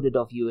fund audit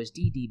of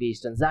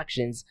USDT-based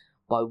transactions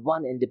by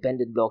one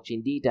independent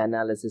blockchain data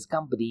analysis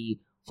company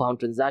found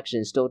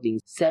transactions totaling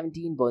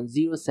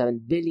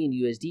 17.07 billion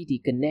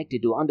USDT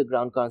connected to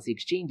underground currency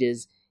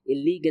exchanges,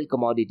 illegal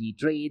commodity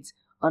trades,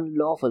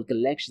 unlawful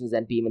collections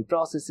and payment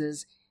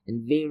processes,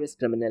 and various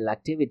criminal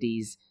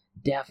activities.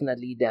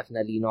 Definitely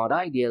not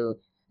ideal.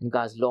 And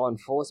guys, law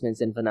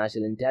enforcement and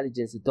financial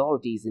intelligence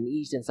authorities in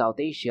East and South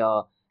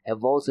Asia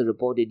have also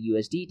reported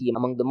USDT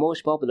among the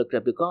most popular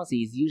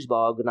cryptocurrencies used by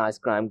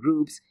organized crime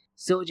groups,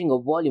 surging a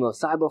volume of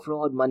cyber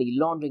fraud, money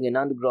laundering, and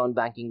underground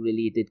banking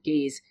related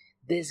case.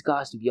 This,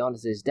 guys, to be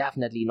honest, is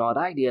definitely not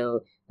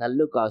ideal. Now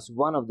look, guys,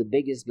 one of the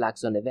biggest black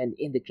swan event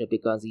in the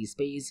cryptocurrency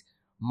space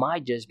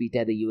might just be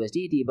Tether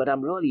USDT, but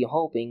I'm really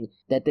hoping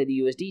that Tether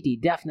USDT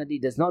definitely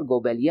does not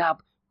go belly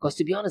up, because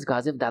to be honest,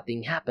 guys, if that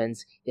thing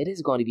happens, it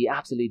is going to be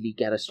absolutely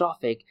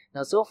catastrophic.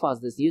 Now, so far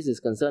as this news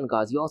is concerned,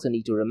 guys, you also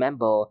need to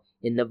remember,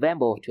 in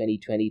November of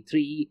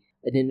 2023,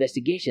 an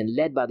investigation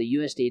led by the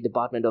US State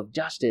Department of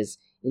Justice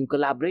in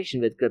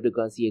collaboration with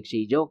cryptocurrency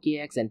exchange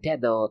OKX and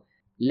Tether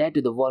led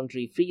to the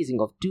voluntary freezing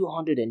of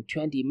 $220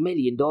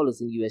 million in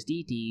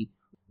USDT,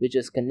 which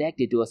was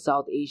connected to a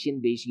South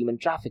Asian-based human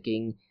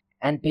trafficking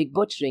and pig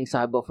butchering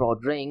cyber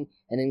fraud ring.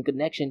 And in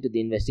connection to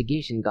the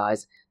investigation,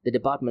 guys, the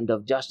Department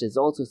of Justice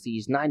also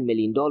seized $9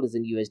 million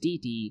in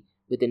USDT,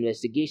 with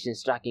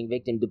investigations tracking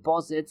victim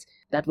deposits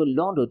that were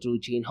laundered through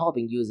chain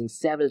hopping using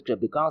several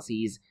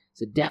cryptocurrencies.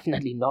 So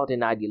definitely not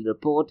an ideal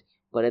report,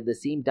 but at the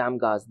same time,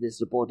 guys, this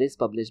report is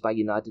published by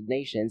United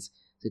Nations,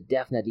 so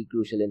definitely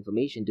crucial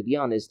information, to be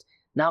honest.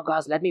 Now,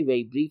 guys, let me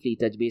very briefly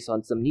touch base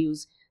on some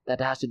news that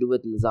has to do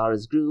with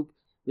Lazarus Group,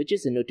 which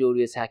is a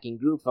notorious hacking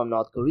group from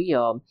North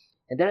Korea.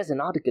 And there is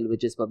an article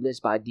which is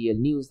published by DL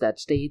News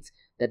that states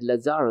that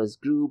Lazarus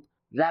Group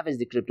ravaged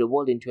the crypto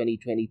world in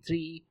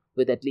 2023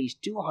 with at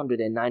least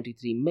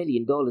 $293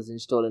 million in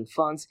stolen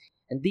funds,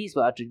 and these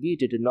were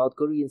attributed to North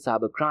Korean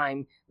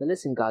cybercrime. Now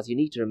listen, guys, you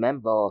need to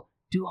remember,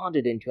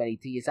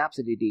 223 is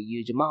absolutely a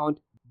huge amount,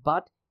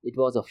 but it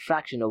was a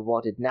fraction of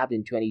what it nabbed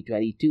in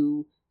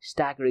 2022,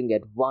 staggering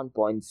at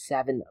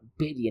 $1.7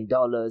 billion.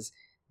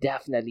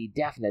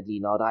 Definitely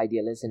not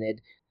ideal, isn't it?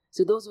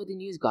 So those were the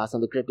news, guys,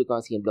 on the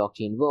cryptocurrency and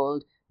blockchain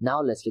world.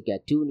 Now let's look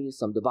at two news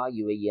from Dubai,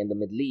 UAE, and the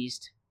Middle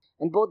East.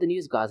 And both the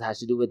news, guys, has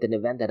to do with an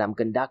event that I'm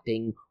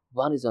conducting.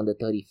 One is on the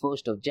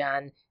 31st of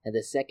Jan, and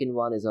the second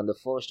one is on the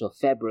 1st of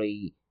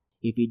February.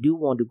 If you do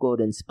want to go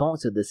ahead and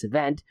sponsor this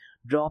event,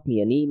 drop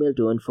me an email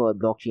to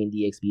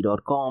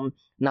info@blockchaindxb.com.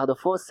 Now the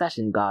first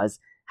session, guys,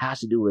 has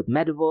to do with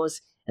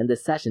Metaverse, and the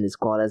session is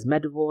called as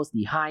Metaverse,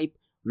 the Hype,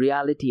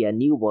 Reality, and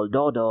New World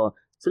Order.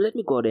 So let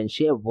me go ahead and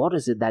share what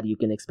is it that you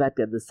can expect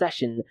at the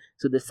session.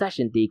 So the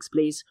session takes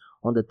place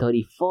on the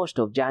 31st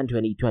of Jan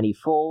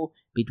 2024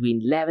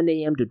 between 11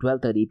 a.m. to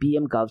 12:30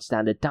 p.m. Gulf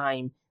Standard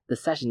Time. The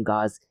session,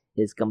 guys,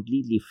 is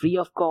completely free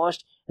of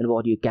cost, and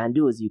what you can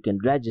do is you can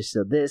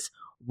register this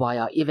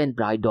via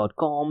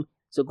eventbrite.com.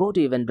 So go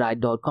to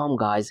eventbrite.com,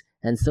 guys,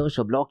 and search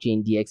for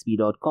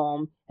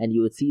blockchaindxb.com, and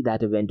you would see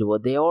that event over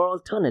there. Or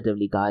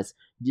alternatively, guys,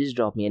 just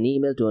drop me an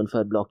email to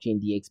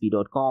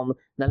info@blockchaindxb.com.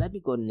 Now let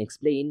me go ahead and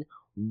explain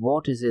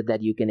what is it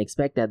that you can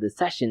expect at the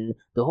session.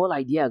 The whole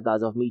idea,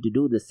 guys, of me to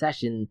do this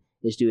session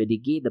is to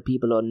educate the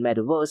people on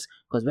Metaverse,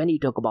 because when you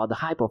talk about the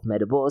hype of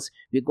Metaverse,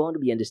 we're going to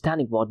be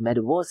understanding what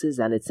Metaverse is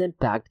and its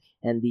impact,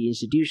 and the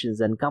institutions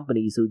and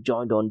companies who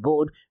joined on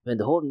board when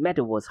the whole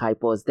Metaverse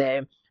hype was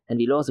there. And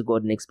we'll also go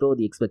ahead and explore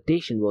the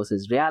expectation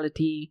versus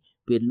reality.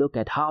 We'll look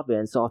at hardware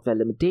and software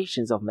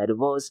limitations of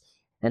Metaverse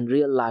and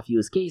real-life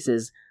use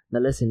cases. Now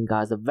listen,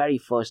 guys, the very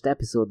first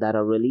episode that I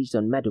released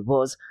on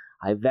Metaverse,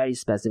 I very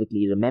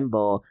specifically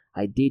remember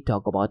I did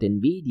talk about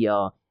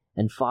NVIDIA,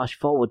 and fast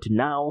forward to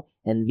now,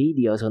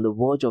 NVIDIA is on the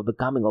verge of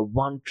becoming a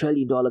 $1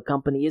 trillion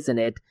company, isn't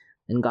it?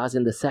 And guys,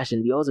 in the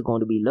session, we're also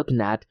going to be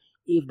looking at,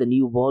 if the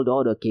new world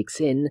order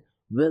kicks in,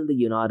 will the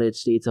United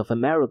States of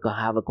America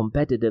have a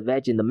competitive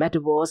edge in the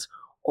Metaverse,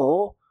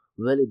 or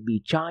will it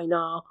be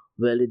China?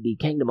 Will it be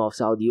Kingdom of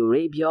Saudi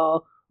Arabia?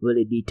 Will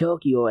it be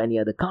Turkey or any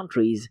other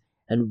countries?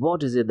 And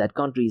what is it that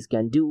countries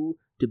can do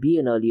to be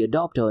an early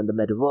adopter in the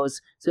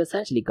Metaverse? So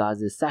essentially, guys,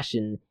 this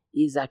session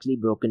is actually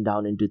broken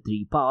down into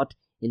three parts.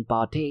 In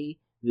part A,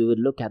 we will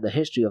look at the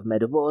history of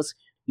Metaverse.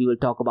 We will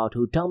talk about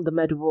who termed the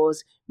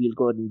Metaverse. We'll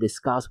go ahead and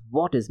discuss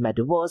what is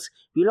Metaverse.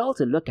 We'll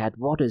also look at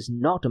what is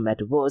not a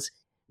Metaverse.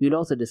 We'll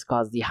also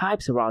discuss the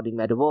hype surrounding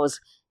Metaverse.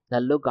 Now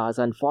look, guys,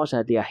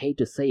 unfortunately, I hate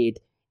to say it,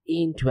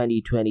 in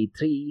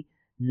 2023,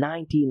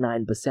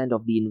 99%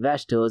 of the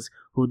investors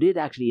who did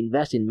actually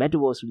invest in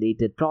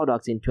Metaverse-related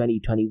products in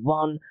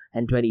 2021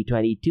 and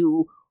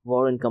 2022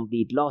 were in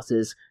complete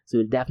losses. So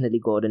we'll definitely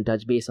go ahead and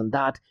touch base on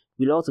that.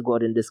 We'll also go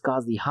ahead and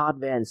discuss the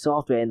hardware and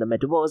software in the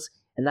Metaverse.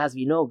 And as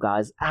we know,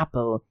 guys,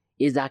 Apple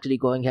is actually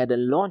going ahead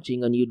and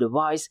launching a new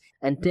device,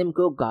 and Tim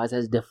Cook, guys,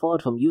 has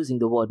deferred from using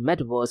the word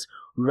metaverse.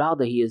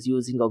 Rather, he is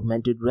using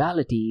augmented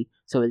reality.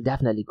 So we'll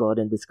definitely go ahead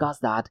and discuss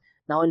that.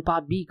 Now in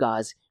part B,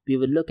 guys, we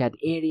will look at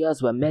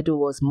areas where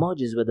metaverse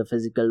merges with the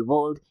physical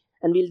world,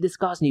 and we'll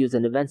discuss news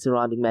and events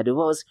surrounding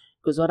metaverse,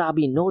 because what I've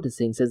been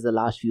noticing since the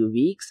last few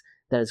weeks,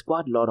 there is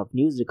quite a lot of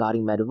news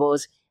regarding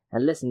metaverse.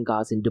 And listen,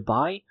 guys, in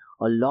Dubai,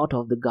 a lot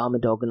of the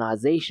government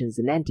organizations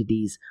and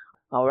entities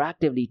are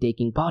actively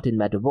taking part in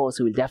metaverse,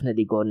 so we'll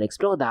definitely go and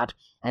explore that.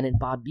 And in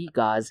part B,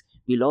 guys,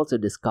 we'll also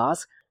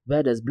discuss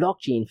where does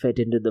blockchain fit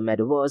into the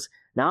metaverse.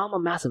 Now, I'm a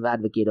massive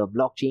advocate of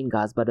blockchain,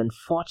 guys, but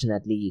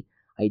unfortunately,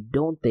 I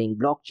don't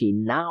think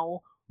blockchain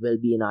now will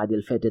be an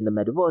ideal fit in the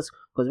metaverse,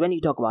 because when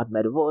you talk about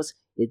metaverse,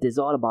 it is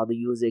all about the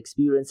user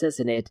experiences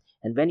in it.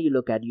 And when you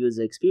look at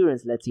user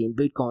experience, let's say in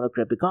Bitcoin or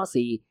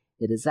cryptocurrency,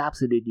 it is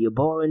absolutely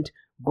abhorrent,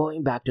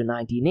 going back to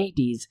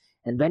 1980s.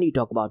 And when you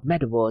talk about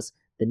metaverse,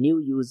 the new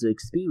user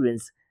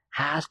experience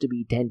has to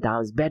be 10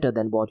 times better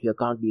than what you're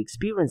currently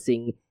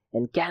experiencing,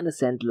 and can a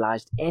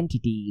centralized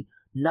entity,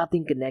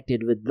 nothing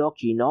connected with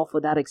blockchain, offer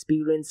that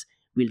experience?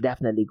 We'll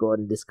definitely go ahead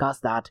and discuss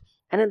that.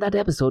 And in that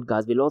episode,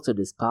 guys, we'll also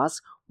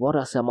discuss what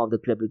are some of the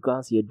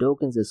cryptocurrency or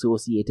tokens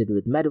associated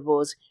with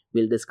metaverse.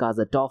 We'll discuss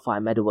the top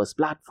 5 metaverse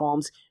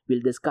platforms.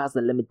 We'll discuss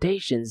the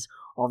limitations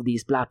of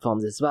these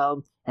platforms as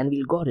well. And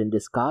we'll go ahead and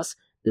discuss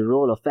the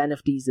role of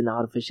NFTs and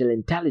artificial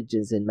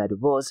intelligence in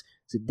metaverse.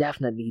 So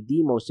definitely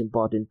the most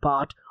important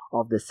part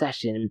of the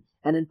session.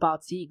 And in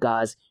part C,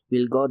 guys,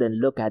 we'll go ahead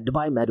and look at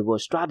Dubai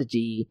metaverse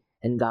strategy.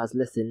 And guys,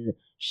 listen,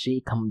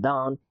 Sheikh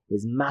Hamdan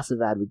is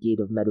massive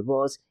advocate of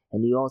metaverse,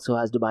 and he also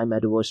has Dubai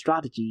metaverse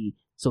strategy.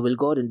 So we'll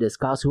go ahead and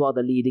discuss who are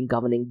the leading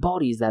governing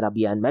bodies that are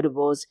behind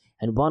metaverse.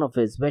 And one of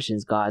his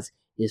visions, guys,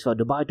 is for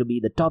Dubai to be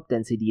the top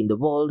 10 city in the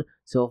world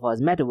so far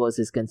as metaverse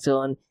is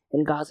concerned.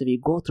 And guys, if you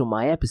go through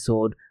my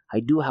episode, I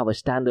do have a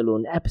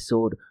standalone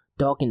episode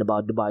talking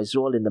about Dubai's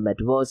role in the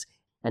metaverse.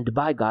 And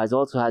Dubai, guys,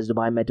 also has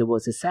Dubai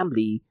Metaverse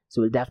Assembly,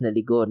 so we'll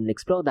definitely go ahead and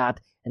explore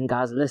that. And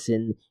guys,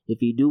 listen, if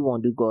you do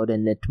want to go ahead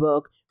and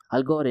network,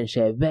 I'll go ahead and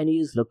share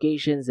venues,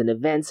 locations, and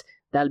events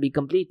that'll be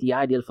completely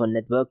ideal for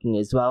networking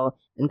as well.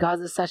 And guys,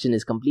 this session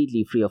is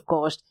completely free of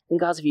cost. And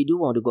guys, if you do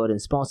want to go ahead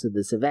and sponsor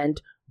this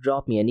event,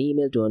 drop me an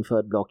email to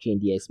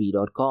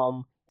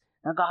info@blockchaindxb.com.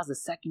 Now guys, the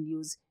second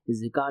news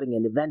is regarding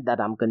an event that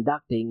I'm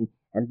conducting,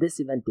 and this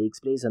event takes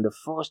place on the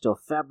 1st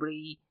of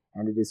February,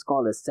 and it is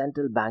called a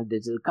Central Bank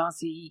Digital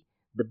Currency,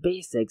 the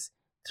Basics,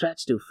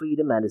 Threats to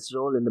Freedom and its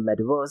Role in the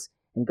Metaverse.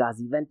 And guys,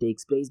 the event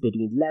takes place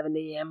between 11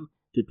 a.m.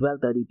 to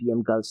 12:30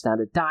 p.m. Gulf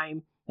Standard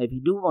Time. If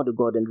you do want to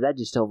go ahead and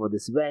register for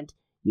this event,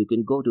 you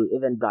can go to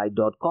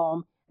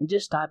eventbrite.com and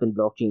just type in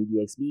Blockchain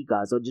DXB,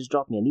 guys, or just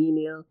drop me an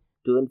email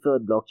to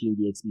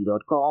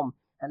info@blockchaindxb.com.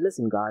 And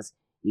listen, guys,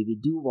 if you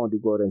do want to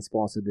go ahead and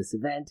sponsor this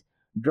event,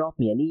 drop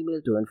me an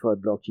email to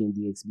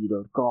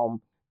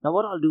info@blockchaindxb.com. Now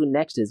what I'll do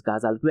next is,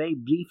 guys, I'll very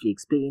briefly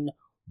explain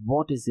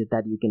what is it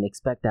that you can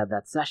expect at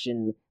that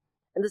session.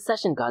 And the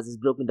session, guys, is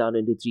broken down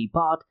into 3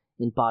 parts.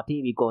 In part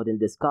A, we go ahead and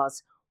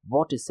discuss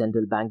what is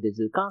central bank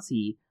digital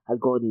currency. I'll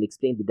go ahead and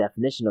explain the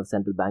definition of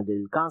central bank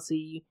digital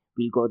currency.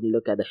 We'll go ahead and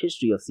look at the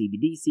history of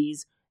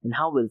CBDCs and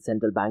how will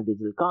central bank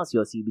digital currency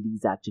or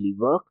CBDCs actually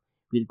work.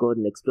 We'll go ahead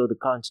and explore the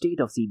current state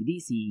of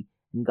CBDC.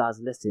 And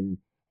guys, listen,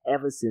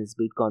 ever since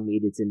Bitcoin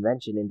made its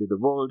invention into the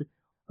world,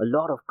 a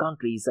lot of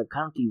countries are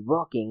currently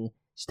working,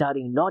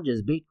 studying not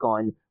just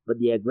Bitcoin, but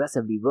they're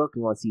aggressively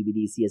working on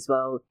CBDC as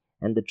well.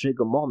 And the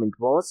trigger moment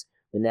was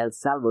when El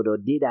Salvador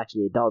did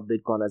actually adopt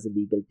Bitcoin as a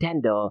legal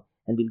tender.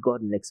 And we'll go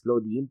ahead and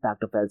explore the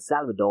impact of El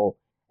Salvador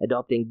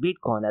adopting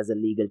Bitcoin as a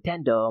legal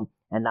tender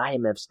and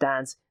IMF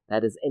stance,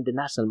 that is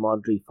International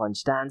Monetary Fund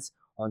stance,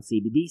 on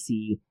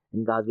CBDC.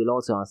 And guys, we'll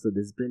also answer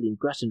this brilliant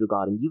question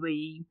regarding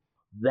UAE.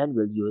 When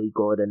will UAE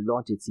go ahead and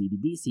launch its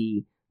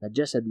CBDC? Now,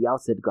 just at the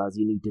outset, guys,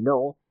 you need to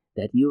know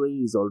that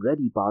UAE is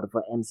already part of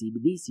a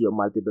MCBDC or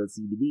multiple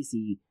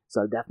CBDC,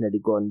 so I'll definitely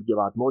go and give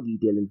out more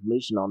detailed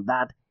information on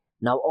that.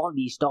 Now, all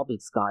these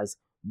topics, guys,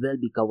 will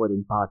be covered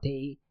in part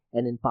A,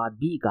 and in part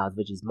B, guys,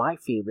 which is my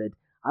favorite,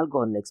 I'll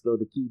go and explore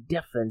the key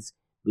difference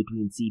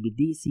between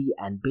CBDC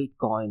and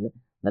Bitcoin.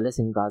 Now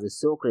listen, guys, it's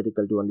so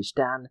critical to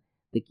understand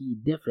the key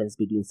difference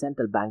between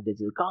central bank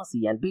digital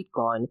currency and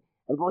Bitcoin.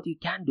 And what you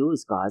can do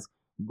is, guys,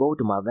 go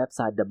to my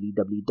website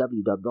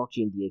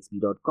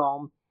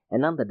www.blockchaindxb.com,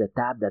 and under the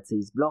tab that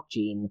says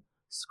blockchain,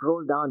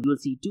 scroll down, you'll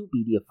see 2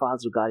 PDF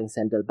files regarding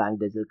central bank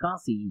digital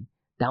currency.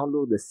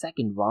 Download the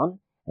second one,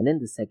 and in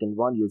the second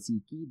one you'll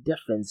see key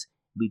difference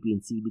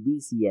between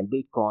CBDC and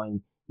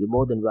Bitcoin. You're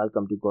more than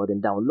welcome to go ahead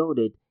and download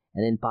it.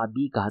 And in part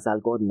B, guys,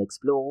 I'll go ahead and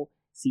explore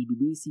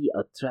CBDC,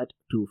 a threat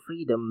to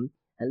freedom.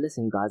 And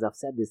listen, guys, I've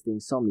said this thing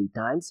so many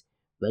times.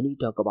 When you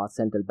talk about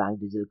central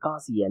bank digital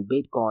currency and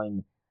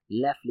Bitcoin,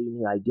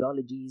 left-leaning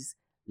ideologies,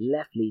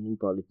 left-leaning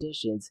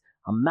politicians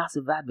are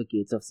massive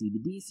advocates of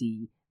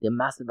CBDC. They're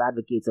massive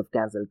advocates of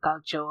cancel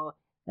culture,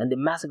 and they're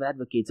massive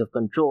advocates of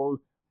control.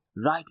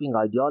 Right-wing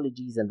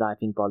ideologies and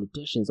right-wing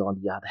politicians, on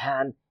the other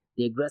hand,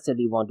 they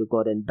aggressively want to go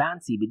ahead and ban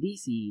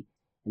CBDC.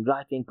 And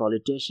right-wing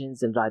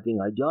politicians and right-wing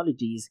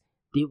ideologies,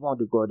 They want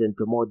to go ahead and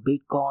promote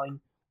Bitcoin,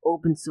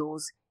 open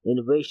source,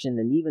 innovation,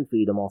 and even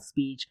freedom of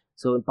speech.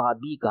 So in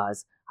part B,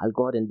 guys, I'll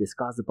go ahead and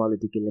discuss the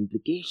political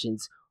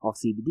implications of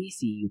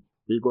CBDC.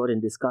 We'll go ahead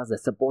and discuss the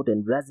support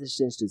and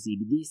resistance to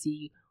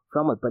CBDC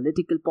from a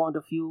political point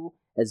of view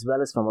as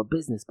well as from a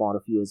business point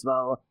of view as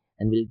well.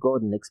 And we'll go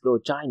ahead and explore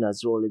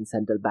China's role in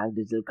central bank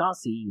digital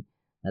currency.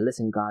 Now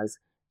listen, guys,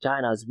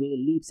 China is way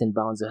leaps and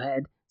bounds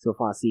ahead so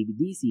far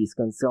CBDC is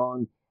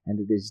concerned, and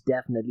it is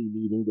definitely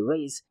leading the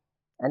race.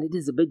 And it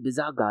is a bit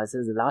bizarre, guys,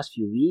 since the last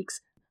few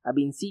weeks I've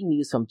been seeing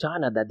news from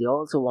China that they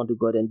also want to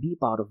go ahead and be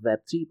part of Web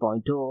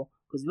 3.0,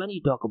 because when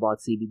you talk about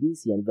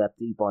CBDC and Web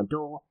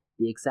 3.0,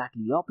 they're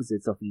exactly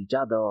opposites of each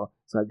other.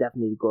 So I'll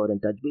definitely go ahead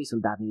and touch base on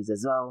that news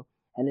as well.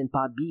 And in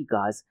part B,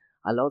 guys,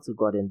 I'll also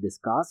go ahead and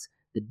discuss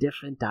the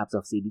different types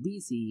of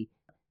CBDC.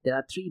 There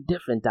are 3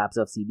 different types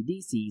of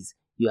CBDCs.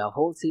 You have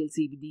wholesale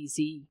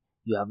CBDC,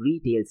 you have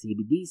retail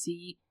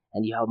CBDC,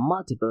 and you have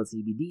multiple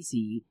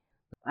CBDC.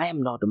 I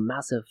am not a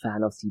massive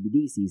fan of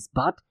CBDCs,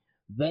 but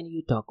when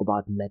you talk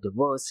about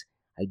metaverse,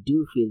 I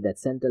do feel that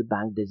central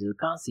bank digital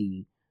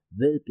currency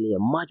will play a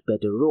much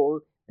better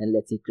role than,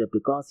 let's say,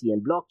 cryptocurrency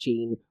and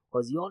blockchain,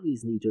 because you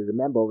always need to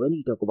remember when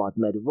you talk about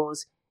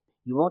metaverse,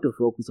 you want to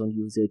focus on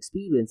user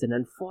experience. And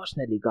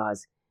unfortunately,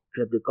 guys,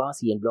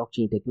 cryptocurrency and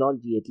blockchain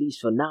technology, at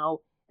least for now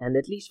and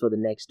at least for the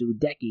next 2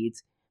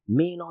 decades,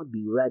 may not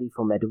be ready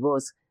for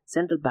metaverse.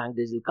 Central bank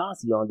digital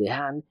currency, on the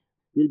hand,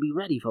 will be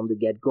ready from the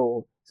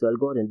get-go. So I'll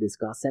go ahead and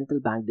discuss central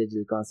bank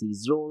digital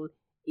currency's role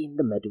in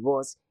the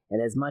metaverse.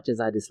 And as much as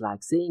I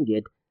dislike saying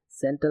it,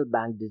 central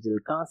bank digital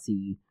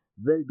currency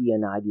will be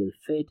an ideal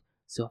fit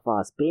so far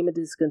as payment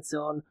is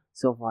concerned,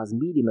 so far as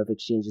medium of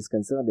exchange is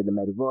concerned in the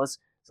metaverse.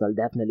 So I'll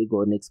definitely go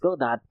ahead and explore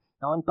that.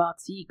 Now in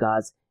part C,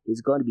 guys,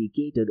 it's going to be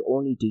catered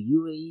only to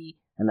UAE,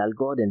 and I'll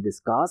go ahead and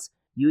discuss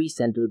UAE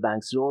central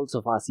bank's role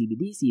so far as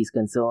CBDC is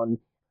concerned.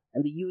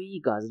 And the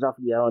UAE, guys,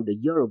 roughly around a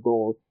year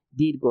ago,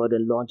 did go ahead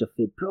and launch a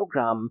FIT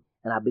program,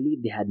 and I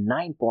believe they had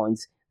 9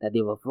 points that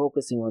they were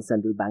focusing on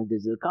central bank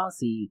digital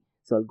currency.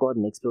 So I'll go ahead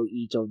and explore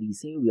each of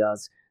these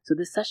areas. So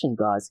this session,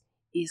 guys,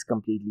 is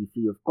completely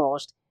free of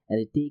cost, and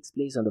it takes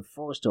place on the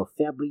 1st of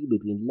February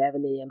between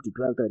 11 a.m. to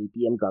 12:30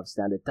 p.m. Gulf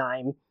Standard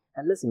Time.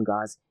 And listen,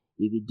 guys,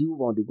 if you do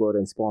want to go ahead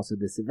and sponsor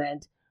this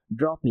event,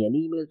 drop me an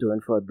email to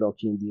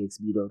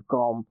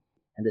info@blockchaindxb.com.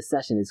 And the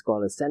session is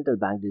called as Central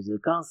Bank Digital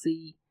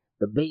Currency,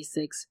 the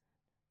Basics,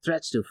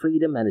 Threats to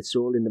Freedom and its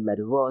Role in the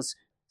Metaverse.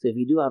 So if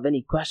you do have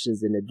any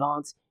questions in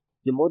advance,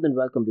 you're more than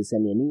welcome to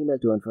send me an email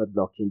to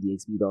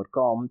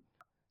info@blockchaindxb.com.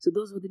 So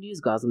those were the news,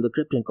 guys, on the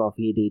Crypto and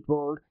Coffee 88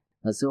 world.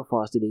 And so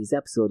far as today's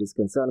episode is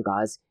concerned,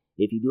 guys,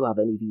 if you do have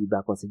any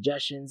feedback or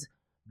suggestions,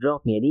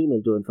 drop me an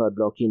email to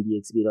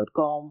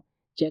info@blockchaindxb.com.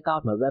 Check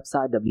out my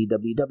website,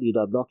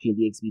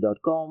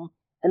 www.blockchaindxb.com,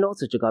 and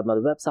also check out my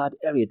website,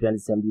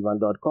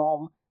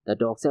 area2071.com, that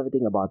talks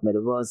everything about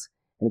Metaverse.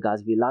 And guys,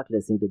 if you like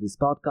listening to this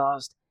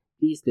podcast,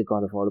 please click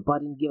on the follow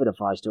button, give it a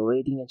 5-star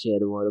rating, and share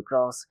the word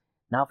across.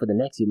 Now for the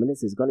next few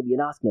minutes is going to be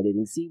an Ask Me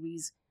Anything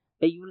series,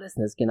 where you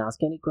listeners can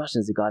ask any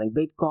questions regarding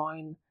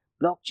Bitcoin,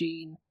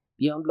 blockchain,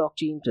 beyond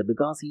blockchain,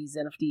 cryptocurrencies,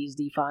 NFTs,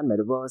 DeFi, and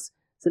Metaverse.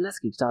 So let's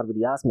kick start with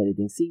the Ask Me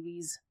Anything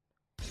series.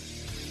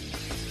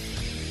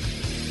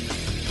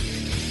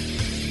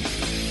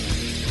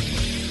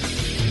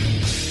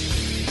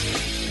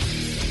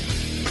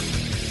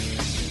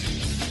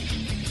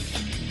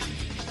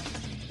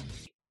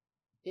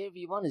 Hey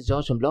everyone, it's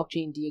Josh from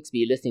Blockchain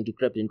DXB, listening to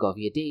Crypto and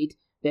Coffee at 8,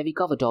 where we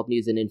cover top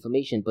news and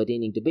information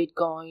pertaining to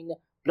Bitcoin,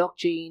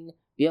 blockchain,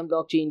 beyond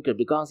blockchain,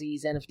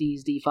 cryptocurrencies,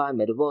 NFTs, DeFi, and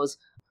Metaverse.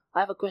 I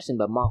have a question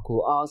by Mark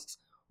who asks,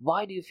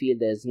 why do you feel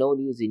there's no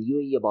news in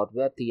UAE about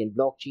Web3 and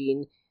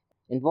blockchain,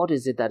 and what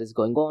is it that is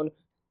going on?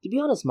 To be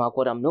honest, Mark,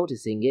 what I'm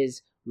noticing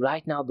is,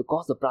 right now,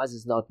 because the price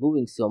is not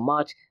moving so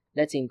much,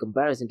 let's say in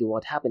comparison to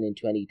what happened in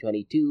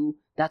 2022,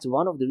 that's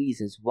one of the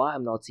reasons why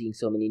I'm not seeing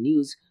so many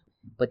news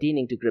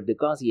pertaining to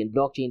cryptocurrency and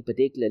blockchain,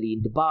 particularly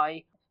in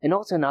Dubai and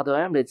also in other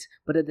Emirates.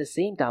 But at the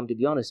same time, to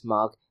be honest,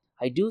 Mark,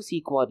 I do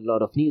see quite a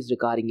lot of news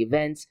regarding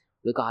events,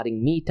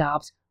 regarding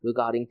meetups,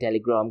 regarding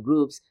Telegram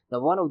groups. Now,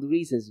 one of the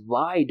reasons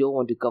why I don't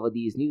want to cover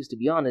these news, to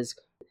be honest,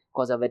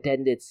 because I've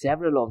attended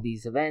several of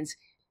these events,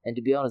 and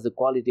to be honest, the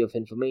quality of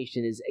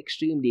information is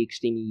extremely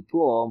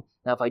poor.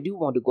 Now, if I do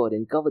want to go ahead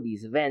and cover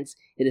these events,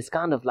 it is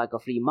kind of like a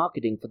free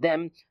marketing for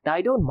them. Now,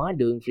 I don't mind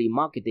doing free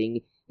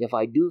marketing if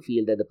I do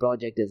feel that the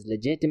project is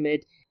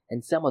legitimate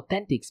and some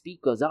authentic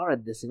speakers are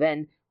at this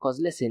event, because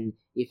listen,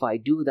 if I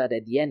do that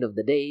at the end of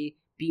the day,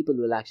 people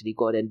will actually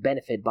go ahead and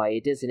benefit by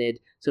it, isn't it?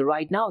 So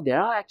right now,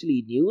 there are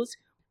actually news,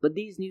 but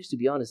these news, to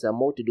be honest, are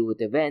more to do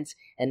with events,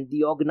 and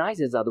the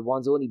organizers are the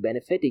ones only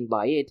benefiting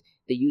by it.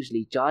 They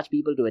usually charge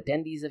people to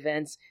attend these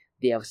events.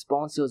 They have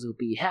sponsors who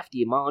pay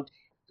hefty amount.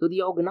 So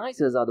the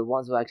organizers are the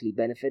ones who are actually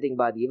benefiting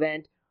by the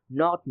event,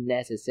 not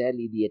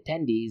necessarily the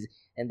attendees.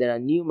 And there are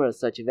numerous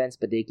such events,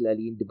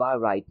 particularly in Dubai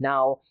right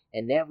now,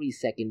 and every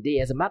second day.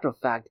 As a matter of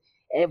fact,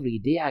 every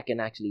day I can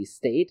actually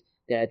state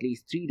there are at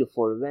least 3 to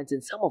 4 events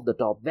in some of the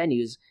top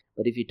venues.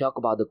 But if you talk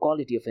about the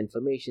quality of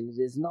information, it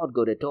is not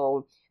good at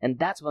all. And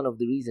that's one of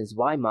the reasons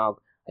why,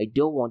 Mark, I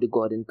don't want to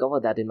go ahead and cover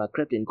that in my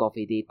Crypto and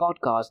Coffee Date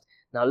podcast.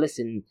 Now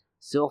listen,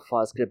 so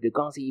far as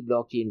cryptocurrency,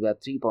 blockchain, Web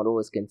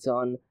 3.0 is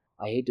concerned,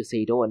 I hate to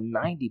say it, over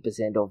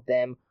 90% of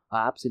them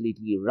are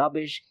absolutely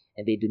rubbish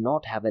and they do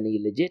not have any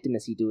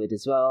legitimacy to it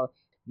as well.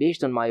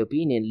 Based on my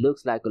opinion,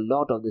 looks like a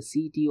lot of the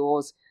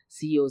CTOs,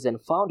 CEOs and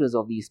founders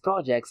of these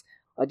projects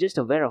are just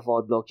aware of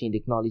what blockchain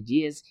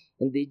technology is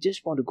and they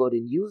just want to go ahead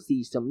and use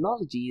these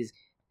technologies.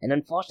 And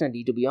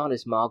unfortunately, to be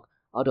honest, Mark,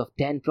 out of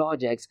 10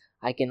 projects,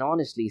 I can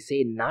honestly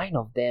say 9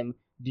 of them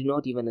do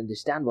not even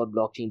understand what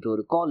blockchain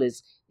protocol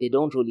is. They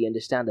don't really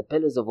understand the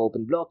pillars of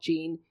open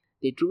blockchain.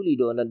 They truly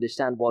don't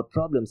understand what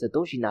problem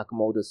Satoshi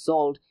Nakamoto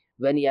solved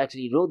when he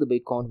actually wrote the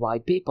Bitcoin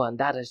white paper, and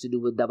that has to do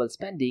with double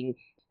spending.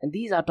 And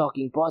these are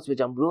talking points which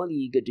I'm really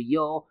eager to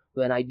hear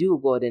when I do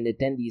go ahead and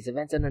attend these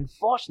events. And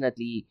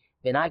unfortunately,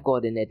 when I go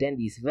ahead and attend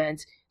these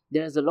events,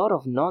 there is a lot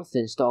of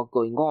nonsense talk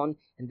going on,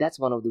 and that's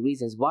one of the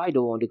reasons why I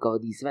don't want to cover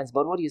these events.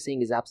 But what you're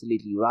saying is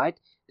absolutely right.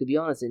 To be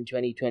honest, in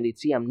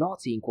 2023, I'm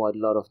not seeing quite a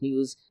lot of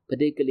news,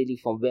 particularly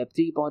from Web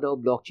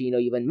 3.0, blockchain, or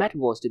even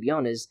Metaverse, to be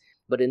honest.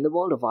 But in the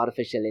world of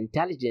artificial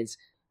intelligence,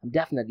 I'm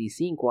definitely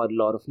seeing quite a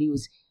lot of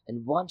news.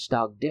 And one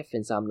stark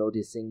difference I'm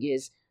noticing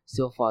is,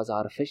 so far as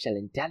artificial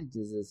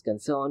intelligence is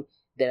concerned,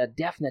 there are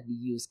definitely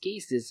use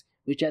cases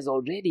which has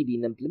already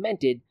been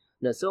implemented.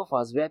 Now, so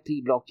far as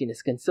Web3 blockchain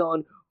is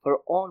concerned,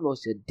 for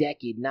almost a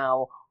decade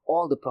now,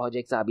 all the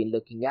projects I've been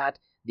looking at,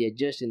 they're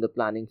just in the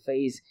planning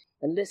phase.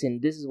 And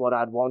listen, this is what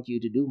I'd want you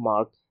to do,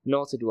 Mark, and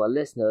also to our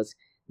listeners.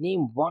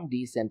 Name one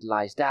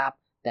decentralized app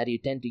that you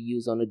tend to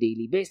use on a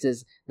daily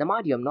basis. Now,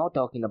 mind you, I'm not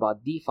talking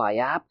about DeFi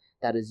app,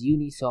 that is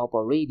Uniswap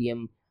or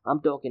Radium. I'm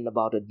talking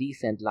about a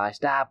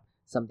decentralized app,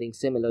 something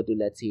similar to,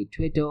 let's say,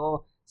 Twitter,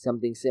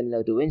 something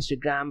similar to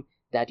Instagram,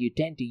 that you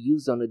tend to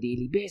use on a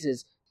daily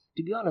basis.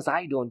 To be honest,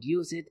 I don't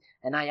use it,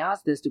 and I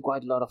asked this to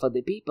quite a lot of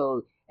other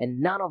people, and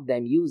none of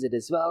them use it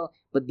as well.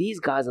 But these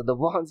guys are the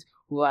ones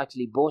who are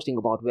actually boasting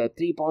about Web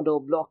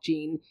 3.0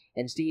 blockchain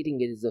and stating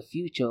it is the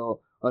future.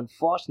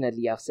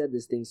 Unfortunately, I've said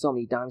this thing so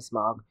many times,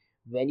 Mark.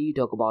 When you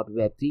talk about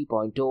Web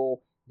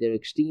 3.0, there are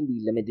extremely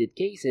limited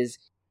cases.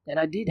 And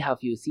I did have a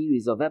few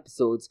series of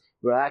episodes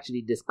where I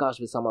actually discussed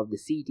with some of the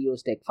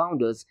CTOs, tech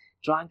founders,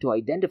 trying to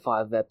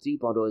identify if Web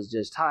 3.0 is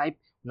just hype.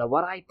 Now,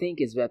 what I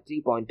think is Web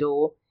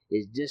 3.0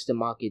 is just a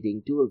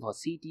marketing tool for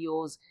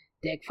CTOs,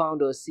 tech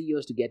founders,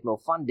 CEOs to get more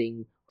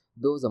funding.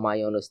 Those are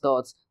my honest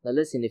thoughts. Now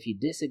listen, if you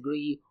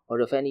disagree or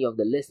if any of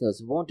the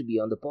listeners want to be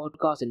on the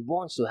podcast and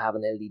wants to have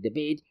an healthy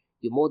debate,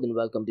 you're more than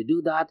welcome to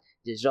do that.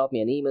 Just drop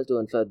me an email to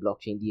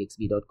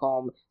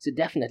info@blockchaindxb.com. So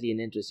definitely an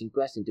interesting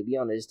question, to be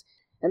honest.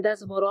 And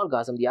that's about all,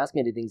 guys, from the Ask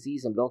Me Anything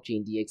series on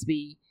Blockchain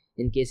DXB.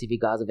 In case if you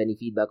guys have any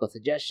feedback or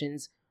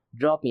suggestions,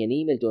 drop me an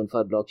email to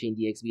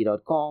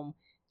info@blockchaindxb.com.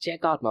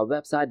 Check out my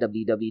website,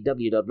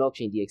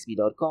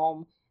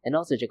 www.blockchaindxb.com, and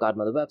also check out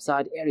my other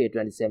website,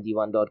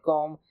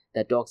 area2071.com,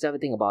 that talks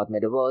everything about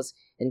Metaverse.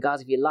 And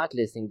guys, if you like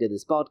listening to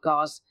this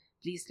podcast,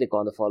 please click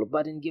on the follow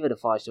button, give it a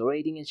 5-star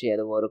rating, and share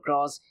the word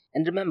across.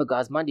 And remember,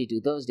 guys, Monday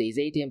to Thursdays,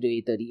 8 a.m. to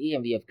 8:30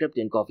 a.m., we have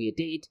Crypto and Coffee at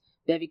 8,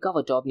 where we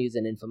cover top news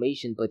and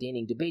information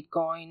pertaining to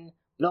Bitcoin,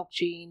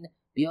 blockchain,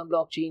 beyond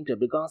blockchain,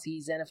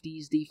 cryptocurrencies,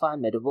 NFTs, DeFi,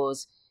 and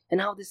Metaverse. And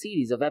how the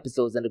series of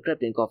episodes under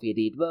Crypto and Coffee at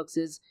 8 works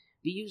is,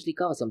 we usually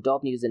cover some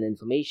top news and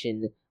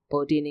information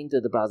pertaining to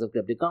the price of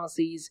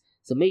cryptocurrencies,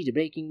 some major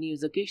breaking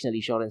news,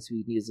 occasionally short and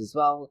sweet news as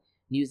well,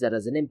 news that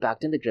has an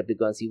impact in the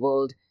cryptocurrency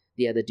world.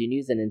 The other two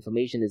news and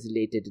information is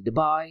related to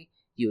Dubai,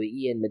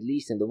 UAE and Middle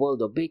East, and the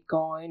world of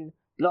Bitcoin,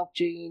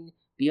 blockchain,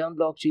 beyond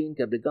blockchain,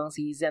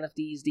 cryptocurrencies,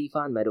 NFTs, DeFi,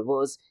 and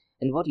Metaverse.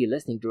 And what you're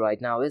listening to right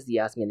now is the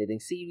Ask Me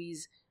Anything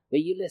series, where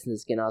you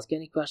listeners can ask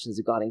any questions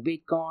regarding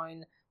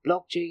Bitcoin,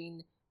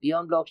 blockchain,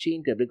 beyond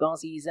blockchain,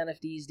 cryptocurrencies,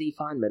 NFTs,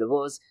 DeFi, and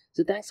Metaverse.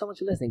 So thanks so much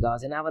for listening,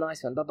 guys, and have a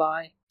nice one.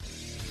 Bye-bye.